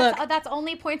 come on. That's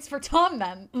only points for Tom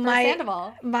then. For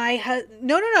Sandoval.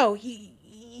 No.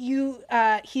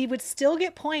 He would still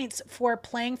get points for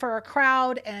playing for a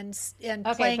crowd and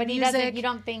playing but music. You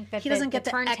don't think that he doesn't get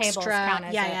the turntables extra count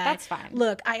as yeah. That's fine.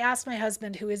 Look, I asked my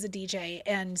husband, who is a DJ,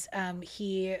 and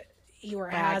he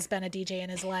has been a DJ in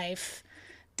his life,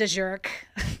 DeJerk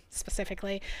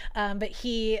specifically. But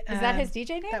he is that his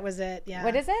DJ name? That was it. Yeah.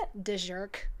 What is it?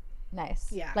 DeJerk.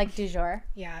 Nice. Yeah. Like du jour.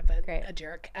 Yeah, but great. A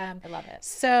jerk. I love it.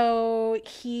 So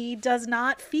he does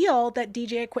not feel that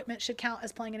DJ equipment should count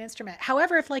as playing an instrument.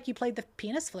 However, if you played the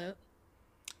penis flute.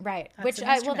 Right. That's Which an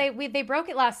well instrument. they broke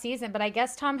it last season, but I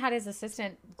guess Tom had his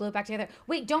assistant glue it back together.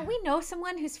 Wait, don't we know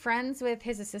someone who's friends with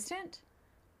his assistant?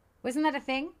 Wasn't that a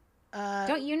thing?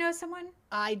 Don't you know someone?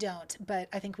 I don't, but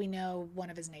I think we know one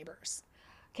of his neighbors.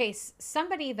 Okay,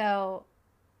 somebody though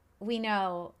we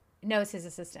know knows his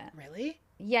assistant. Really?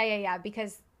 Yeah,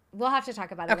 because we'll have to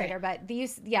talk about it Okay. later, but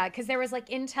because there was like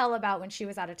intel about when she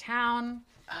was out of town.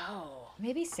 Oh.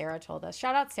 Maybe Sarah told us.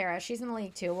 Shout out Sarah. She's in the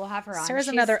league too. We'll have her on. Sarah's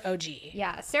She's- another OG.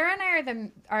 Yeah, Sarah and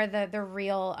I are the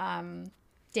real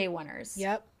day oneers.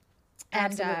 Yep. And,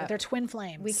 Absolutely. They're twin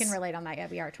flames. We can relate on that. Yeah,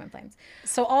 we are twin flames.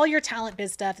 So all your talent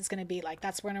biz stuff is going to be like,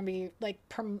 that's going to be like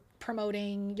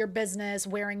promoting your business,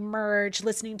 wearing merch,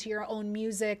 listening to your own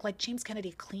music. Like James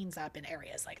Kennedy cleans up in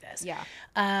areas like this. Yeah.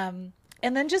 And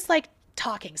then just like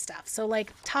talking stuff. So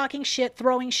like talking shit,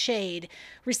 throwing shade,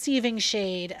 receiving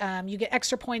shade. You get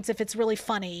extra points if it's really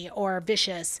funny or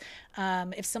vicious.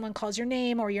 If someone calls your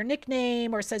name or your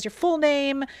nickname or says your full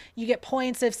name, you get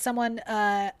points if someone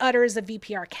utters a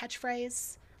VPR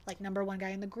catchphrase, like number one guy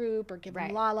in the group or give them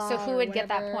Right. Lala. So who or would get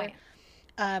that whatever.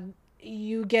 point?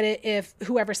 You get it if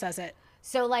whoever says it.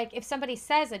 So like if somebody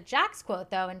says a Jax quote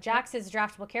though, and Jax is a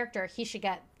draftable character, he should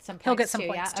get some points He'll get some too,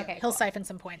 points yeah? too. Okay, He'll cool. siphon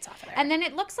some points off of there. And then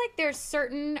it looks like there's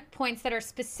certain points that are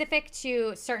specific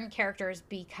to certain characters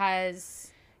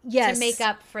because yes. to make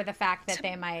up for the fact that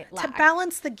they might lack. To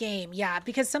balance the game, yeah.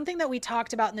 Because something that we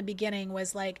talked about in the beginning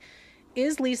was like,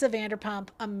 is Lisa Vanderpump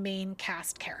a main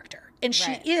cast character? And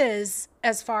she Right. is,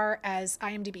 as far as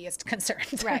IMDb is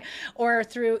concerned, Right. or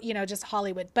through just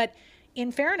Hollywood. But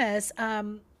in fairness,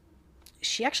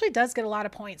 she actually does get a lot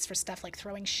of points for stuff like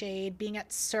throwing shade, being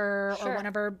at Sir Sure. or one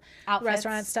of her Outfits.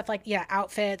 restaurants, stuff like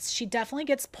outfits. She definitely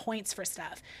gets points for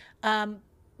stuff.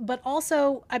 But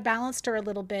also, I balanced her a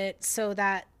little bit so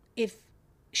that if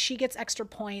she gets extra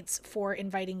points for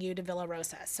inviting you to Villa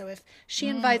Rosa. So if she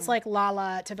invites like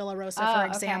Lala to Villa Rosa, Oh, for okay.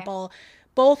 example,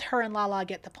 both her and Lala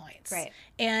get the points. Right.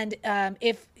 And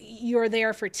if you're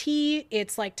there for tea,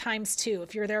 it's like ×2.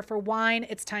 If you're there for wine,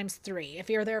 it's ×3. If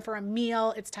you're there for a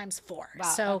meal, it's ×4. Wow,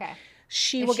 So okay.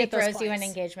 she If will she get those throws points. you an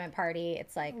engagement party,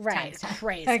 it's like Right. times 10.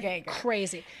 Crazy. Okay, great.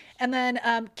 Crazy. And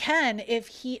then Ken, if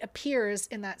he appears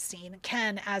in that scene,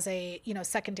 Ken as a,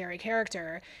 secondary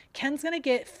character, Ken's going to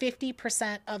get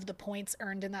 50% of the points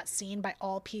earned in that scene by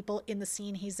all people in the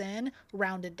scene he's in,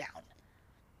 rounded down.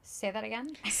 Say that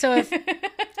again. So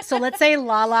so let's say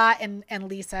Lala and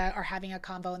Lisa are having a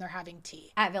convo and they're having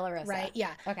tea. At Villa Rosa. Right.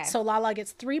 Yeah. Okay. So Lala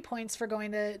gets 3 points for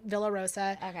going to Villa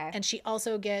Rosa. Okay. And she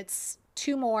also gets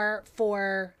 2 more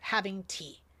for having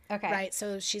tea. Okay. Right.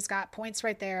 So she's got points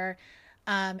right there.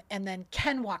 And then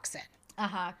Ken walks in.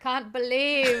 Can't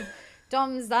believe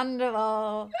Dom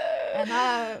Sandoval and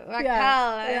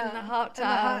Raquel in the hot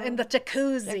tub. In the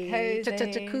jacuzzi.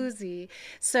 Jacuzzi. Jacuzzi.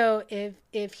 So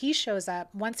if he shows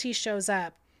up, once he shows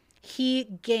up, he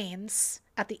gains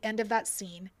at the end of that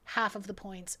scene half of the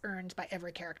points earned by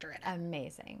every character in it.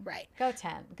 Amazing. Right. Go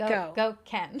 10. Go. Go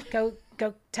Ken. Go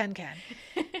 10 Ken.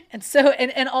 And so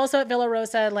and also at Villa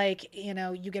Rosa, like,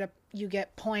 you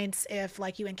get points if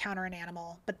like you encounter an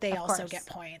animal, but they also course. get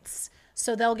points.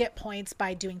 So they'll get points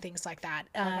by doing things like that.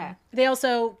 Okay. They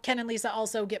also, Ken and Lisa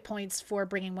also get points for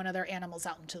bringing one of their animals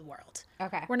out into the world.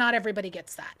 Okay. Where not everybody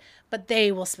gets that, but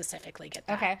they will specifically get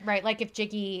that. Okay. Right. Like if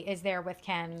Jiggy is there with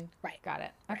Ken. Right. Got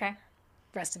it. Okay.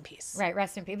 Rest in peace. Right.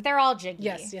 Rest in peace. They're all Jiggy.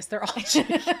 Yes, they're all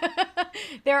Jiggy.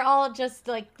 They're all just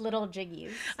like little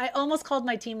Jiggies. I almost called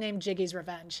my team name Jiggy's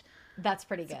Revenge. That's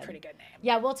pretty good. Pretty good name.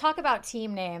 Yeah. We'll talk about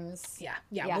team names. Yeah,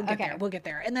 Yeah, we'll get okay. there. We'll get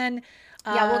there. And then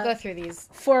Yeah. We'll go through these.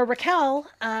 for Raquel,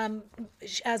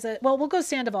 we'll go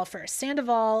Sandoval first.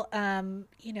 Sandoval,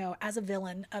 as a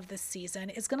villain of this season,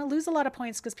 is going to lose a lot of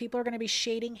points because people are going to be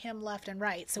shading him left and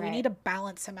right. So we Right. need to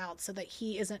balance him out so that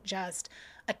he isn't just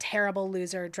a terrible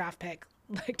loser draft pick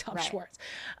like Tom Right. Schwartz.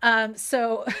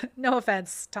 So no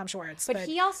offense, Tom Schwartz, But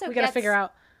he also we got to gets- figure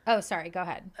out. Oh, sorry. Go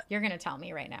ahead. You're going to tell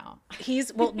me right now.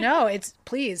 Please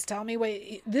tell me what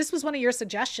this was one of your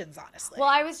suggestions, honestly. Well,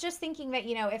 I was just thinking that,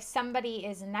 if somebody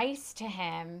is nice to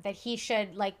him, that he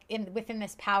should, like, within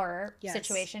this power Yes.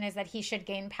 situation, is that he should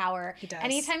gain power. He does.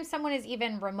 Anytime someone is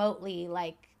even remotely,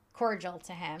 like, cordial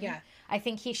to him, Yeah. I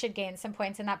think he should gain some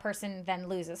points, and that person then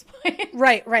loses points.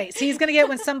 Right. So he's going to get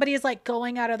when somebody is like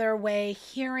going out of their way,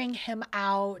 hearing him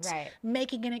out, Right.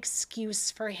 making an excuse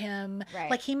for him. Right.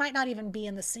 Like he might not even be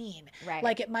in the scene. Right.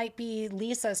 Like it might be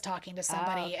Lisa's talking to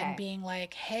somebody okay. and being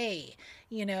like, hey,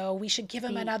 we should give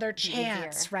him Be another easier.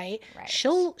 chance, right? Right.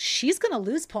 She's going to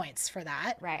lose points for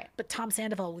that. Right. But Tom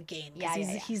Sandoval would gain because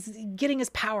Yeah. he's getting his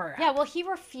power Yeah, up. well, he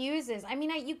refuses. I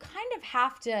mean, you kind of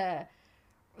have to,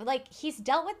 like, he's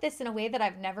dealt with this in a way that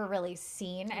I've never really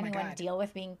seen anyone God. deal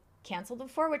with being canceled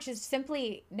before, which is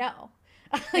simply no.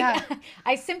 Yeah.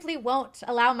 I simply won't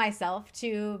allow myself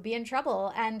to be in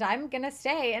trouble, and I'm going to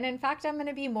stay. And in fact, I'm going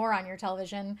to be more on your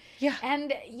television. Yeah.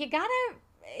 And you got to,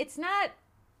 it's not,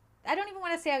 I don't even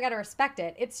want to say I got to respect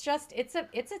it. It's just, it's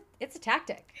a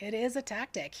tactic. It is a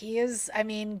tactic. He is, I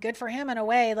mean, good for him in a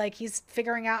way. Like he's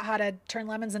figuring out how to turn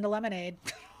lemons into lemonade.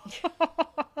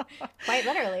 Quite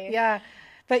literally. Yeah.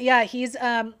 But yeah, he's,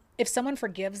 if someone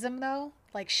forgives him though,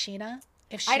 like Sheena,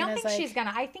 if Sheena's I don't think like, she's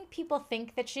gonna. I think people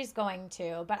think that she's going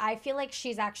to, but I feel like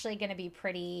she's actually gonna be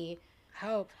pretty.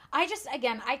 hope. I just,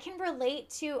 again, I can relate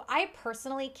to. I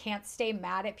personally can't stay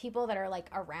mad at people that are like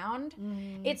around.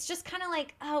 It's just kind of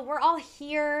like, oh, we're all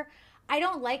here. I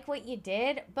don't like what you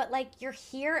did, but like you're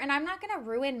here, and I'm not gonna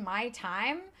ruin my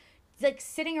time. Like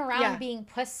sitting around Yeah. being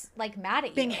like mad at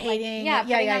you, Being hating. like,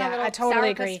 putting on a I little totally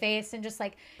sourpuss agree. face, and just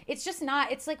like it's just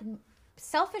not. It's like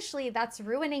selfishly, that's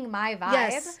ruining my vibe.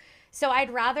 Yes. So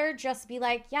I'd rather just be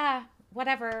like, yeah,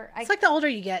 whatever. It's like the older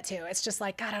you get too. It's just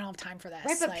like, God, I don't have time for this.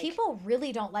 Right, but like, people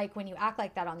really don't like when you act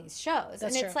like that on these shows. That's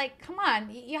And it's true. like, come on,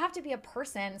 you have to be a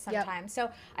person sometimes. So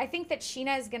I think that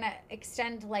Sheena is going to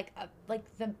extend like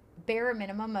the bare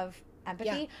minimum of empathy.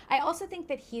 Yeah. I also think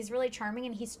that he's really charming,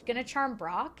 and he's going to charm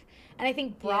Brock. And I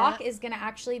think Brock is going to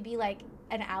actually be like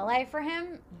an ally for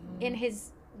him in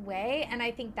his way, and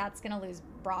I think that's going to lose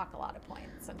Brock a lot of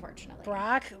points, unfortunately.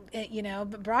 Brock,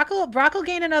 but Brock will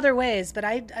gain in other ways, but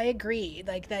I agree,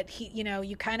 like that he,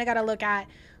 you kind of got to look at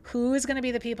who's going to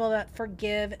be the people that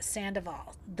forgive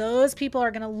Sandoval. Those people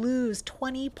are going to lose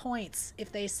 20 points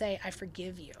if they say, I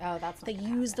forgive you. Oh, that's not they gonna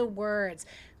use happen. the words.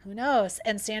 Who knows?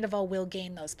 And Sandoval will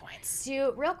gain those points.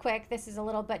 Real quick, this is a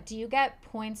little, but do you get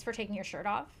points for taking your shirt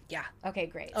off? Yeah. Okay,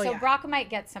 great. Oh, So yeah. Brock might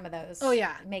get some of those. Oh,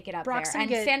 yeah. Make it up Brock's there. gonna And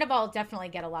get- Sandoval will definitely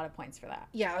get a lot of points for that.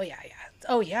 Yeah. Oh yeah. Yeah.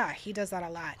 Oh yeah. He does that a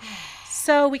lot.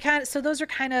 So so those are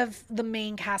kind of the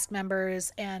main cast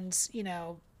members, and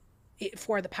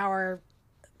for the power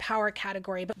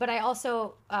category. But But I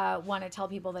also want to tell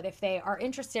people that if they are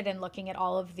interested in looking at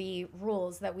all of the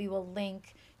rules, that we will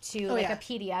link to yeah. a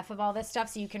PDF of all this stuff,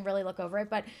 so you can really look over it.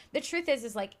 But the truth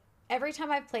is like every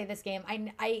time I've played this game,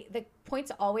 I the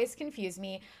points always confuse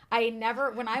me.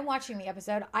 When I'm watching the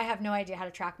episode, I have no idea how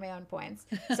to track my own points.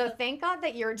 So thank God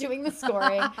that you're doing the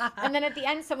scoring. And then at the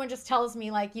end, someone just tells me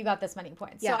like, you got this many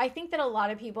points. Yeah. So I think that a lot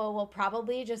of people will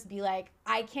probably just be like,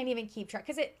 I can't even keep track,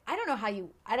 because I don't know how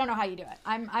you do it.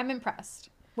 I'm impressed.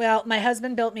 well, my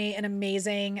husband built me an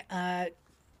amazing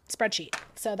spreadsheet,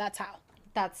 so that's how.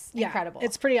 That's Yeah, incredible.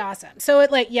 It's pretty awesome. So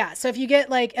so if you get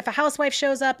if a housewife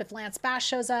shows up, if Lance Bass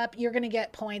shows up, you're going to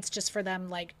get points just for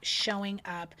them showing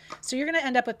up. So you're going to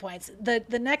end up with points.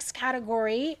 The next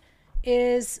category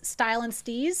is style and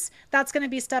steez. That's going to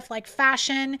be stuff like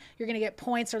fashion. You're going to get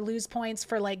points or lose points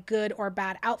for good or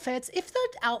bad outfits. If the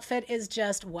outfit is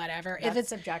just whatever, That's if it's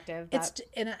subjective.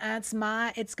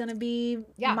 it's going to be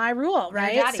Yeah. my rule,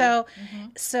 right? daddy.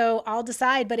 So I'll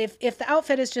decide. But if the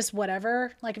outfit is just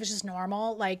whatever, if it's just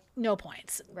normal, no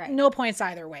points. Right. No points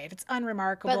either way. If it's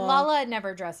unremarkable. But Lala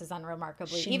never dresses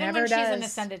unremarkably. She Even never when she's in does.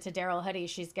 Ascended to Daryl Hoodie,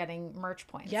 she's getting merch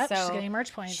points. Yep, so she's getting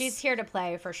merch points. She's here to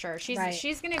play for sure. Right.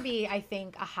 She's going to be, I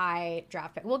think, a high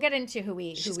draft pick. We'll get into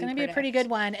She's going to be a pretty good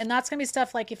one. And that's going to be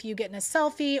stuff like if you get in a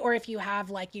selfie, or if you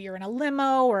have you're in a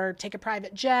limo or take a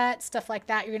private jet, stuff like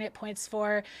that, you're going to get points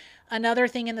for. Another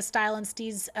thing in the style and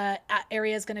steez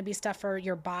area is going to be stuff for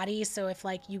your body. So if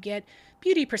you get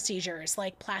beauty procedures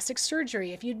like plastic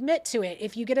surgery, if you admit to it,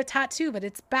 if you get a tattoo but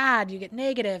it's bad, you get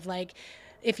negative.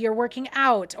 If you're working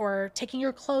out or taking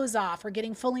your clothes off or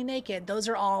getting fully naked, those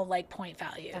are all point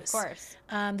values. Of course.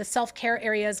 The self-care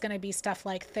area is going to be stuff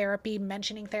like therapy,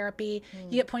 mentioning therapy.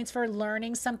 You get points for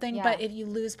learning something, Yeah. but if you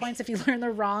lose points if you learn the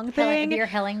wrong thing. Your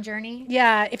healing journey.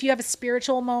 Yeah, if you have a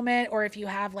spiritual moment, or if you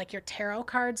have your tarot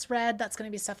cards read, that's going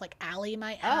to be stuff like Allie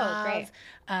might have. Oh, great.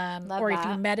 Love or if you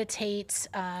that. meditate,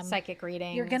 Psychic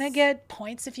readings. you're going to get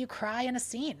points if you cry in a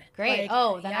scene. Great.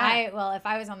 Then yeah. if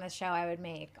I was on this show, I would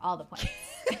make all the points.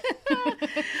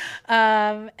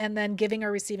 And then giving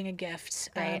or receiving a gift.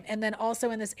 Right. And then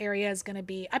also in this area is going to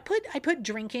be, I put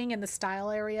drinking in the style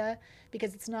area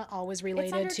because it's not always It's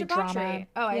related under to debauchery. drama.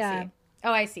 Oh, I Yeah. see.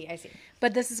 Oh, I see.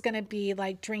 But this is going to be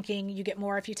drinking. You get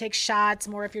more if you take shots,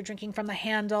 more if you're drinking from the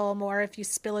handle, more if you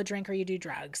spill a drink or you do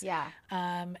drugs. Yeah.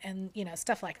 And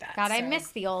stuff like that. God, I So- miss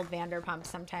the old Vanderpump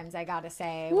sometimes, I gotta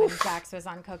say, when Jax was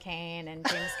on cocaine and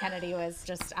James Kennedy was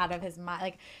just out of his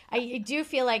mind. I do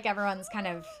feel like everyone's kind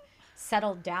of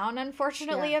settled down,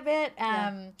 unfortunately, Yeah. a bit.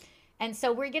 Yeah. And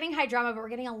so we're getting high drama, but we're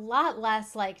getting a lot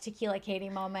less Tequila Katie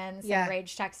moments Yeah. and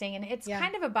rage texting. And it's Yeah.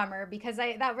 kind of a bummer because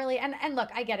and look,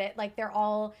 I get it. They're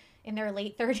all in their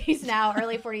late 30s now,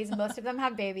 early 40s. Most of them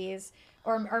have babies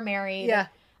or are married. Yeah.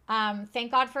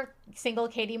 Thank God for single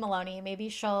Katie Maloney. Maybe I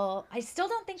still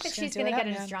don't think that she's going to get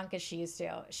as drunk as she used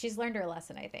to. She's learned her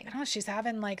lesson, I think. I don't know, she's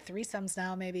having like threesomes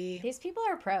now, maybe. These people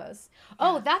are pros.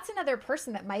 Oh, that's another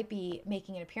person that might be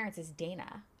making an appearance is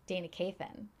Dana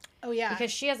Kathan. Oh, yeah.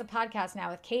 Because she has a podcast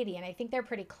now with Katie, and I think they're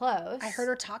pretty close. I heard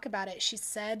her talk about it. She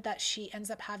said that she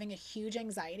ends up having a huge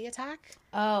anxiety attack.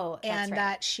 Oh, that's and right.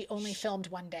 that she only filmed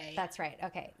one day. That's right.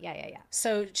 Okay. Yeah.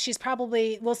 So she's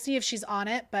probably, we'll see if she's on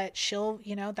it, but she'll,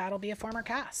 that'll be a former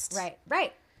cast.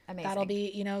 Right. Amazing. That'll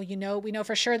be, we know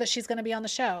for sure that she's going to be on the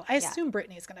show. I assume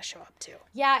Brittany's going to show up too.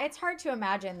 Yeah, it's hard to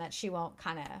imagine that she won't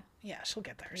kind of. Yeah, she'll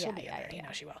get there. She'll be there.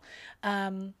 She will.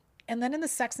 And then in the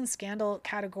sex and scandal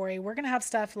category, we're going to have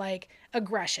stuff like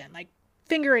aggression, like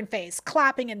finger in face,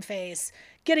 clapping in face,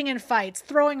 getting in fights,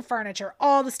 throwing furniture,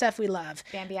 all the stuff we love.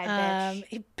 Bambi-eyed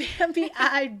bitch.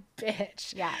 Bambi-eyed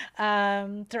bitch.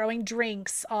 Yeah. Throwing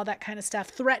drinks, all that kind of stuff.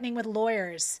 Threatening with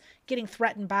lawyers, getting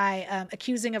threatened by,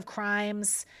 accusing of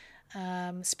crimes,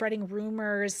 spreading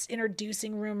rumors,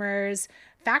 introducing rumors,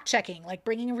 fact checking, like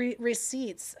bringing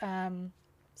receipts,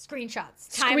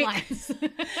 screenshots, timelines,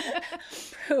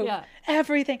 proof,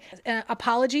 everything.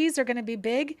 Apologies are going to be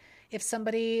big. If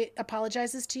somebody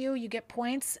apologizes to you, you get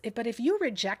points. But if you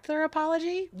reject their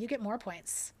apology, you get more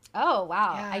points. Oh,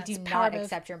 wow. Yeah, I do not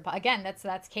accept your apology. Again,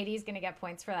 that's Katie's going to get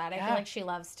points for that. I feel like she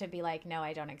loves to be like, no,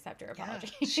 I don't accept your apology.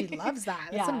 Yeah, she loves that.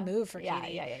 That's a move for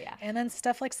Katie. Yeah. And then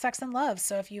stuff like sex and love.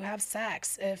 So if you have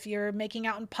sex, if you're making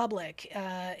out in public,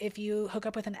 if you hook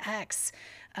up with an ex,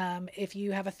 if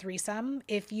you have a threesome,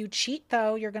 if you cheat,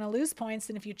 though, you're going to lose points.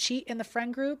 And if you cheat in the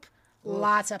friend group,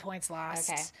 lots of points lost.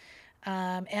 Okay.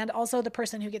 And also the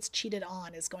person who gets cheated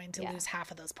on is going to lose half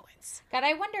of those points. God,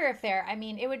 I wonder if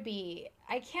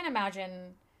I can't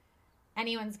imagine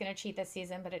anyone's going to cheat this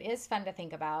season, but it is fun to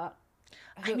think about.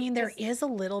 There is a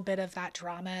little bit of that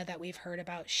drama that we've heard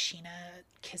about Sheena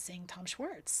kissing Tom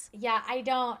Schwartz. Yeah, I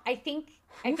think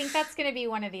that's going to be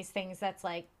one of these things that's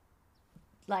like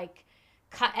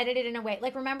edited in a way.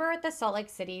 Like, remember at the Salt Lake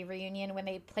City reunion when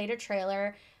they played a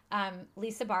trailer,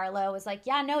 Lisa Barlow was like,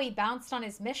 yeah, no, he bounced on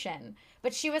his mission.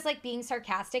 But she was like being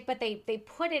sarcastic, but they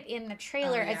put it in the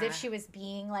trailer as if she was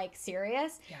being like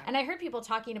serious. Yeah. And I heard people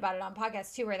talking about it on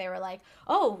podcasts too, where they were like,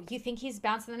 oh, you think he's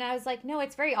bouncing? And I was like, no,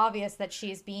 it's very obvious that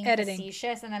she's being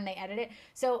facetious, and then they edit it.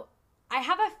 So I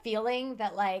have a feeling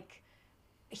that like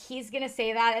he's going to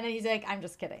say that and then he's like, I'm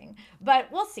just kidding.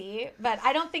 But we'll see. But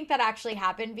I don't think that actually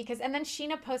happened and then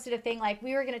Sheena posted a thing like,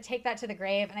 we were going to take that to the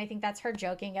grave. And I think that's her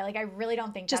joking. Like, I really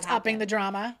don't think just that happened. Upping the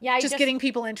drama. Yeah. Just getting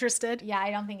people interested. Yeah.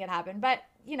 I don't think it happened, but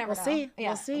you never know. See.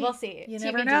 Yeah, we'll see. You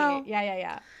never know.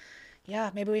 Yeah. Yeah.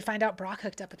 Maybe we find out Brock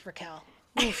hooked up with Raquel.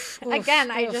 Oof,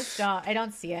 Again, I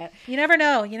don't see it. You never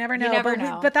know.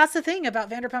 know. But that's the thing about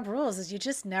Vanderpump Rules is you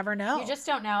just never know. You just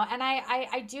don't know. And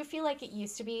I do feel like it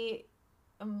used to be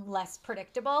less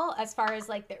predictable as far as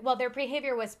like their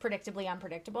behavior was predictably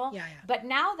unpredictable. Yeah. But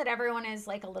now that everyone is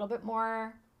like a little bit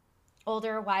more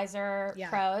older, wiser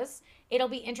pros, it'll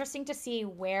be interesting to see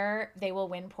where they will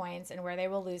win points and where they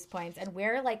will lose points and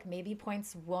where like maybe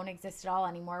points won't exist at all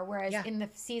anymore. Whereas in the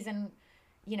season,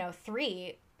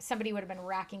 3, somebody would have been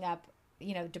racking up,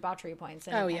 debauchery points.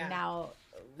 And, and now.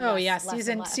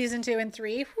 Season 2 and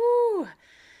 3. Whoo.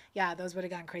 Yeah. Those would have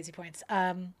gotten crazy points.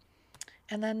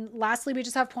 And then lastly, we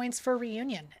just have points for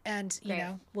reunion. And,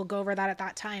 we'll go over that at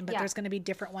that time. But there's going to be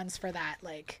different ones for that.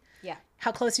 Like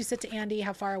how close you sit to Andy,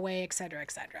 how far away, et cetera, et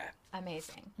cetera.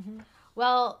 Amazing. Mm-hmm.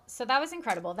 Well, so that was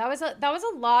incredible. That was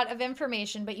a lot of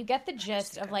information. But you get the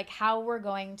gist of like how we're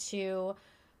going to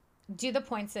do the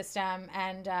point system.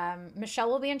 And Michelle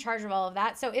will be in charge of all of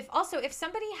that. So if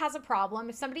somebody has a problem,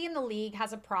 if somebody in the league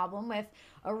has a problem with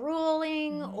a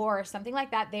ruling or something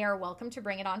like that, they are welcome to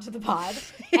bring it onto the pod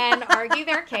and argue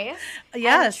their case.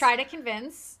 Yes. And try to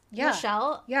convince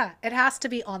Michelle. Yeah. It has to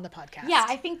be on the podcast. Yeah.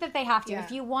 I think that they have to. Yeah.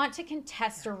 If you want to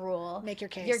contest a rule, make your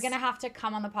case. You're going to have to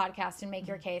come on the podcast and make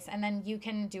your case, and then you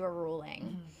can do a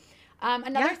ruling.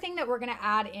 Another thing that we're going to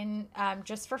add in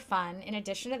just for fun, in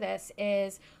addition to this,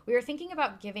 is we were thinking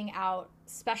about giving out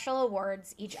special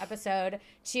awards each episode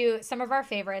to some of our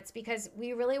favorites because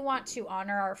we really want to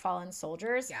honor our fallen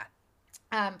soldiers.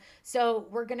 Yeah. So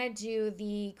we're going to do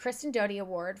the Kristen Doty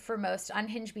Award for most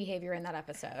unhinged behavior in that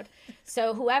episode.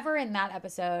 So whoever in that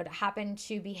episode happened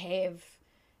to behave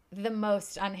the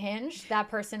most unhinged, that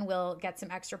person will get some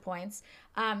extra points.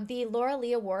 The Laura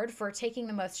Lee Award for taking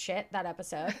the most shit that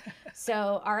episode.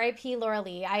 So R.I.P. Laura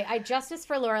Lee. I justice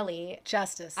for Laura Lee.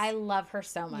 Justice. I love her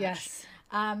so much. Yes.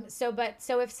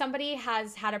 So if somebody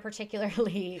has had a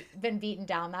particularly been beaten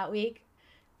down that week,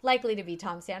 likely to be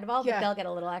Tom Sandoval, but they'll get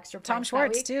a little extra points. Tom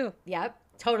Schwartz too. Yep.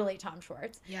 Totally Tom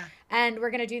Schwartz. Yeah. And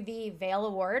we're going to do the Vale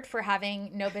Award for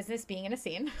having no business being in a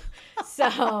scene.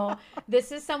 So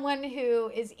this is someone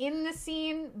who is in the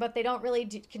scene, but they don't really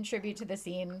contribute to the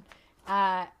scene.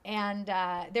 And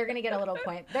they're going to get a little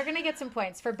point. They're going to get some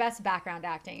points for best background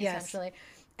acting, essentially.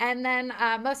 And then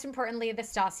most importantly, the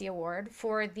Stassi Award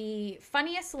for the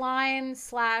funniest line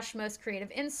 / most creative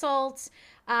insult.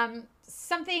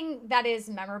 Something that is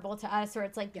memorable to us, or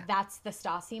it's like, that's the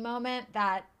Stassi moment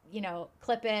that, you know,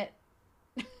 clip it,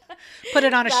 put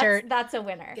it on a shirt. That's a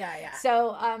winner. Yeah.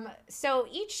 So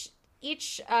each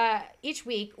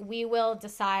week we will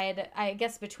decide, I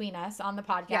guess, between us on the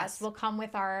podcast, we'll come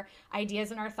with our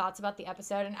ideas and our thoughts about the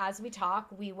episode. And as we talk,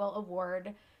 we will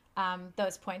award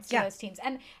those points to those teams.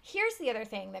 And here's the other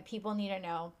thing that people need to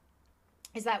know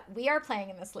is that we are playing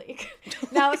in this league.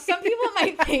 Now, some people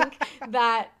might think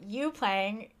that you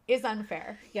playing is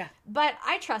unfair. Yeah. But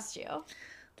I trust you.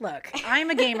 Look, I'm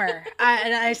a gamer,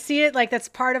 and I see it like that's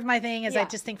part of my thing is I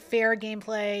just think fair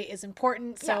gameplay is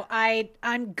important. So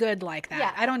I'm good like that.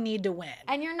 Yeah. I don't need to win.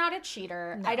 And you're not a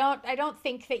cheater. No. I don't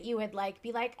think that you would like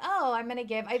be like, oh, I'm going to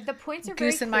give the points are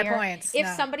very clear. My points. If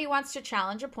somebody wants to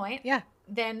challenge a point,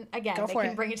 then again, they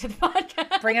can bring it to the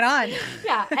podcast. Bring it on.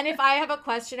 Yeah. And if I have a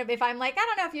question if I'm like, I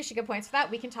don't know if you should get points for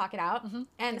that, we can talk it out. Mm-hmm.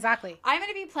 And exactly. I'm going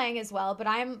to be playing as well, but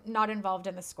I'm not involved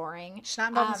in the scoring. She's not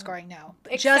involved in the scoring, no.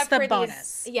 Just the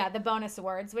bonus. The bonus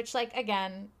awards, which like,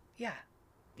 again, you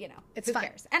know, it's who fun.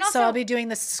 Cares? And also, so I'll be doing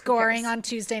the scoring on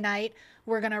Tuesday night.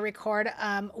 We're going to record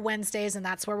Wednesdays, and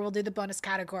that's where we'll do the bonus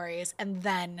categories. And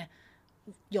then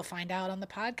you'll find out on the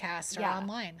podcast or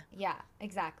online. Yeah,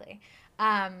 exactly.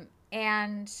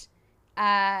 And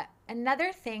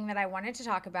another thing that I wanted to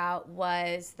talk about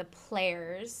was the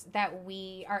players that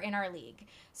we are in our league.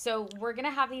 So we're going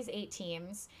to have these 8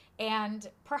 teams, and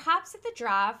perhaps at the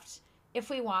draft, if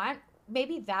we want,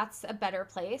 maybe that's a better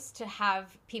place to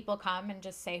have people come and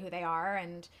just say who they are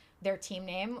and their team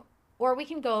name, or we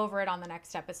can go over it on the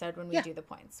next episode when we do the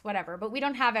points, whatever. But we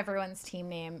don't have everyone's team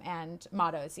name and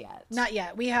mottos yet. Not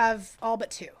yet. We have all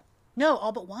but 2. No,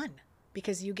 all but 1,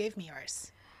 because you gave me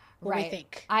yours. What do you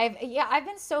think? I've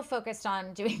been so focused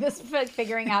on doing this,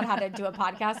 figuring out how to do a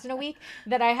podcast in a week,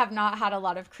 that I have not had a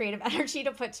lot of creative energy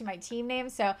to put to my team name.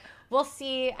 So we'll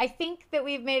see. I think that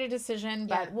we've made a decision,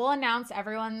 but we'll announce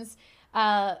everyone's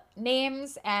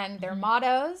names and their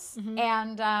mottos. Mm-hmm.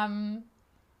 And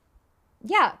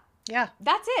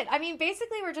that's it. I mean,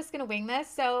 basically, we're just going to wing this.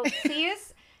 So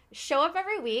please show up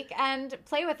every week and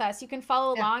play with us. You can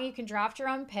follow along. You can draft your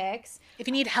own picks. If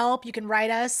you need help, you can write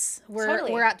us.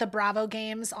 We're at the Bravo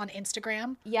Games on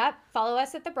Instagram. Yep. Follow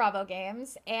us at the Bravo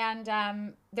Games.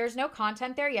 And there's no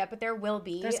content there yet, but there will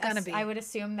be. There's going to be. I would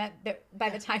assume that by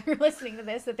the time you're listening to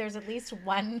this, that there's at least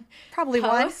one Probably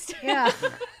post. One. Yeah.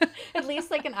 At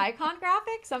least like an icon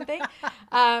graphic, something.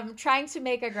 Trying to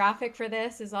make a graphic for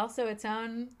this is also its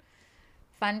own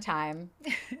fun time.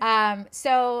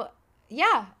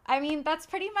 Yeah, I mean, that's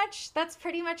pretty much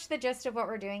the gist of what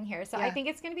we're doing here. So I think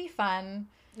it's going to be fun.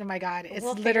 Oh my God. It's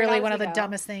literally one of the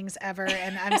dumbest things ever.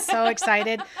 And I'm so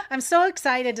excited. I'm so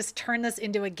excited to turn this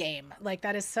into a game. Like,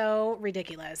 that is so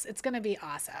ridiculous. It's going to be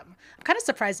awesome. I'm kind of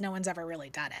surprised no one's ever really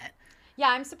done it. Yeah,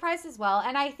 I'm surprised as well.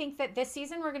 And I think that this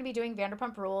season we're going to be doing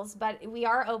Vanderpump Rules, but we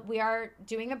are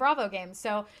doing the Bravo Games.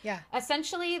 So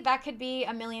essentially that could be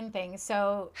a million things.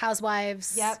 So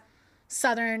Housewives. Yep.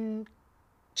 Southern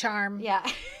Charm. Yeah.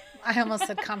 I almost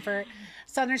said Comfort.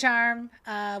 Southern Charm,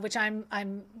 which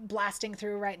I'm blasting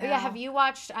through right now. Yeah, have you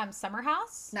watched Summer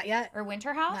House? Not yet. Or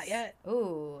Winter House? Not yet.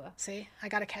 Ooh. See, I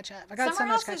got to catch up. I got Summer so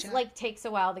much House catch up. Like takes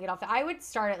a while to get off. I would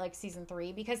start at like season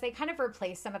 3 because they kind of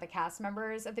replaced some of the cast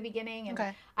members at the beginning, and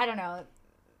I don't know.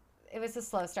 It was a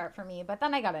slow start for me, but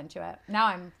then I got into it. Now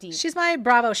I'm deep. She's my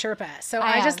Bravo Sherpa, so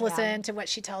I just listen to what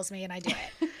she tells me and I do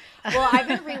it. Well, I've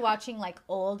been rewatching like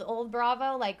old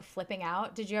Bravo, like Flipping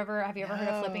Out. Have you ever heard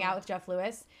of Flipping Out with Jeff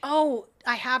Lewis? Oh,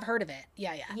 I have heard of it.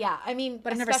 Yeah. Yeah, I mean,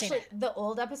 but I've never seen it. The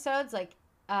old episodes, like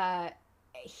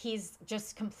he's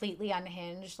just completely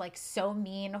unhinged, like so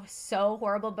mean, so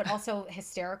horrible, but also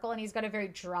hysterical, and he's got a very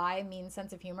dry, mean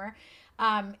sense of humor.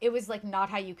 It was like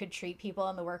not how you could treat people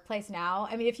in the workplace now.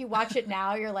 I mean, if you watch it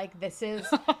now, you're like, this is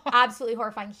absolutely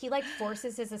horrifying. He like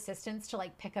forces his assistants to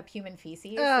like pick up human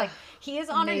feces. Like he is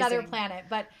on another planet.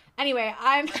 But anyway,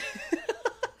 I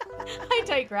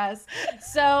digress.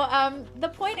 So the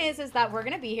point is that we're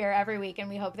going to be here every week, and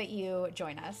we hope that you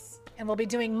join us. And we'll be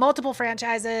doing multiple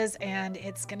franchises, and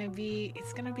it's going to be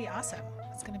awesome.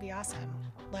 It's going to be awesome.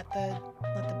 Let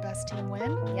the best team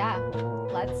win. Yeah.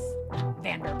 Let's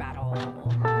Vander battle.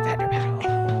 Vander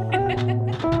battle.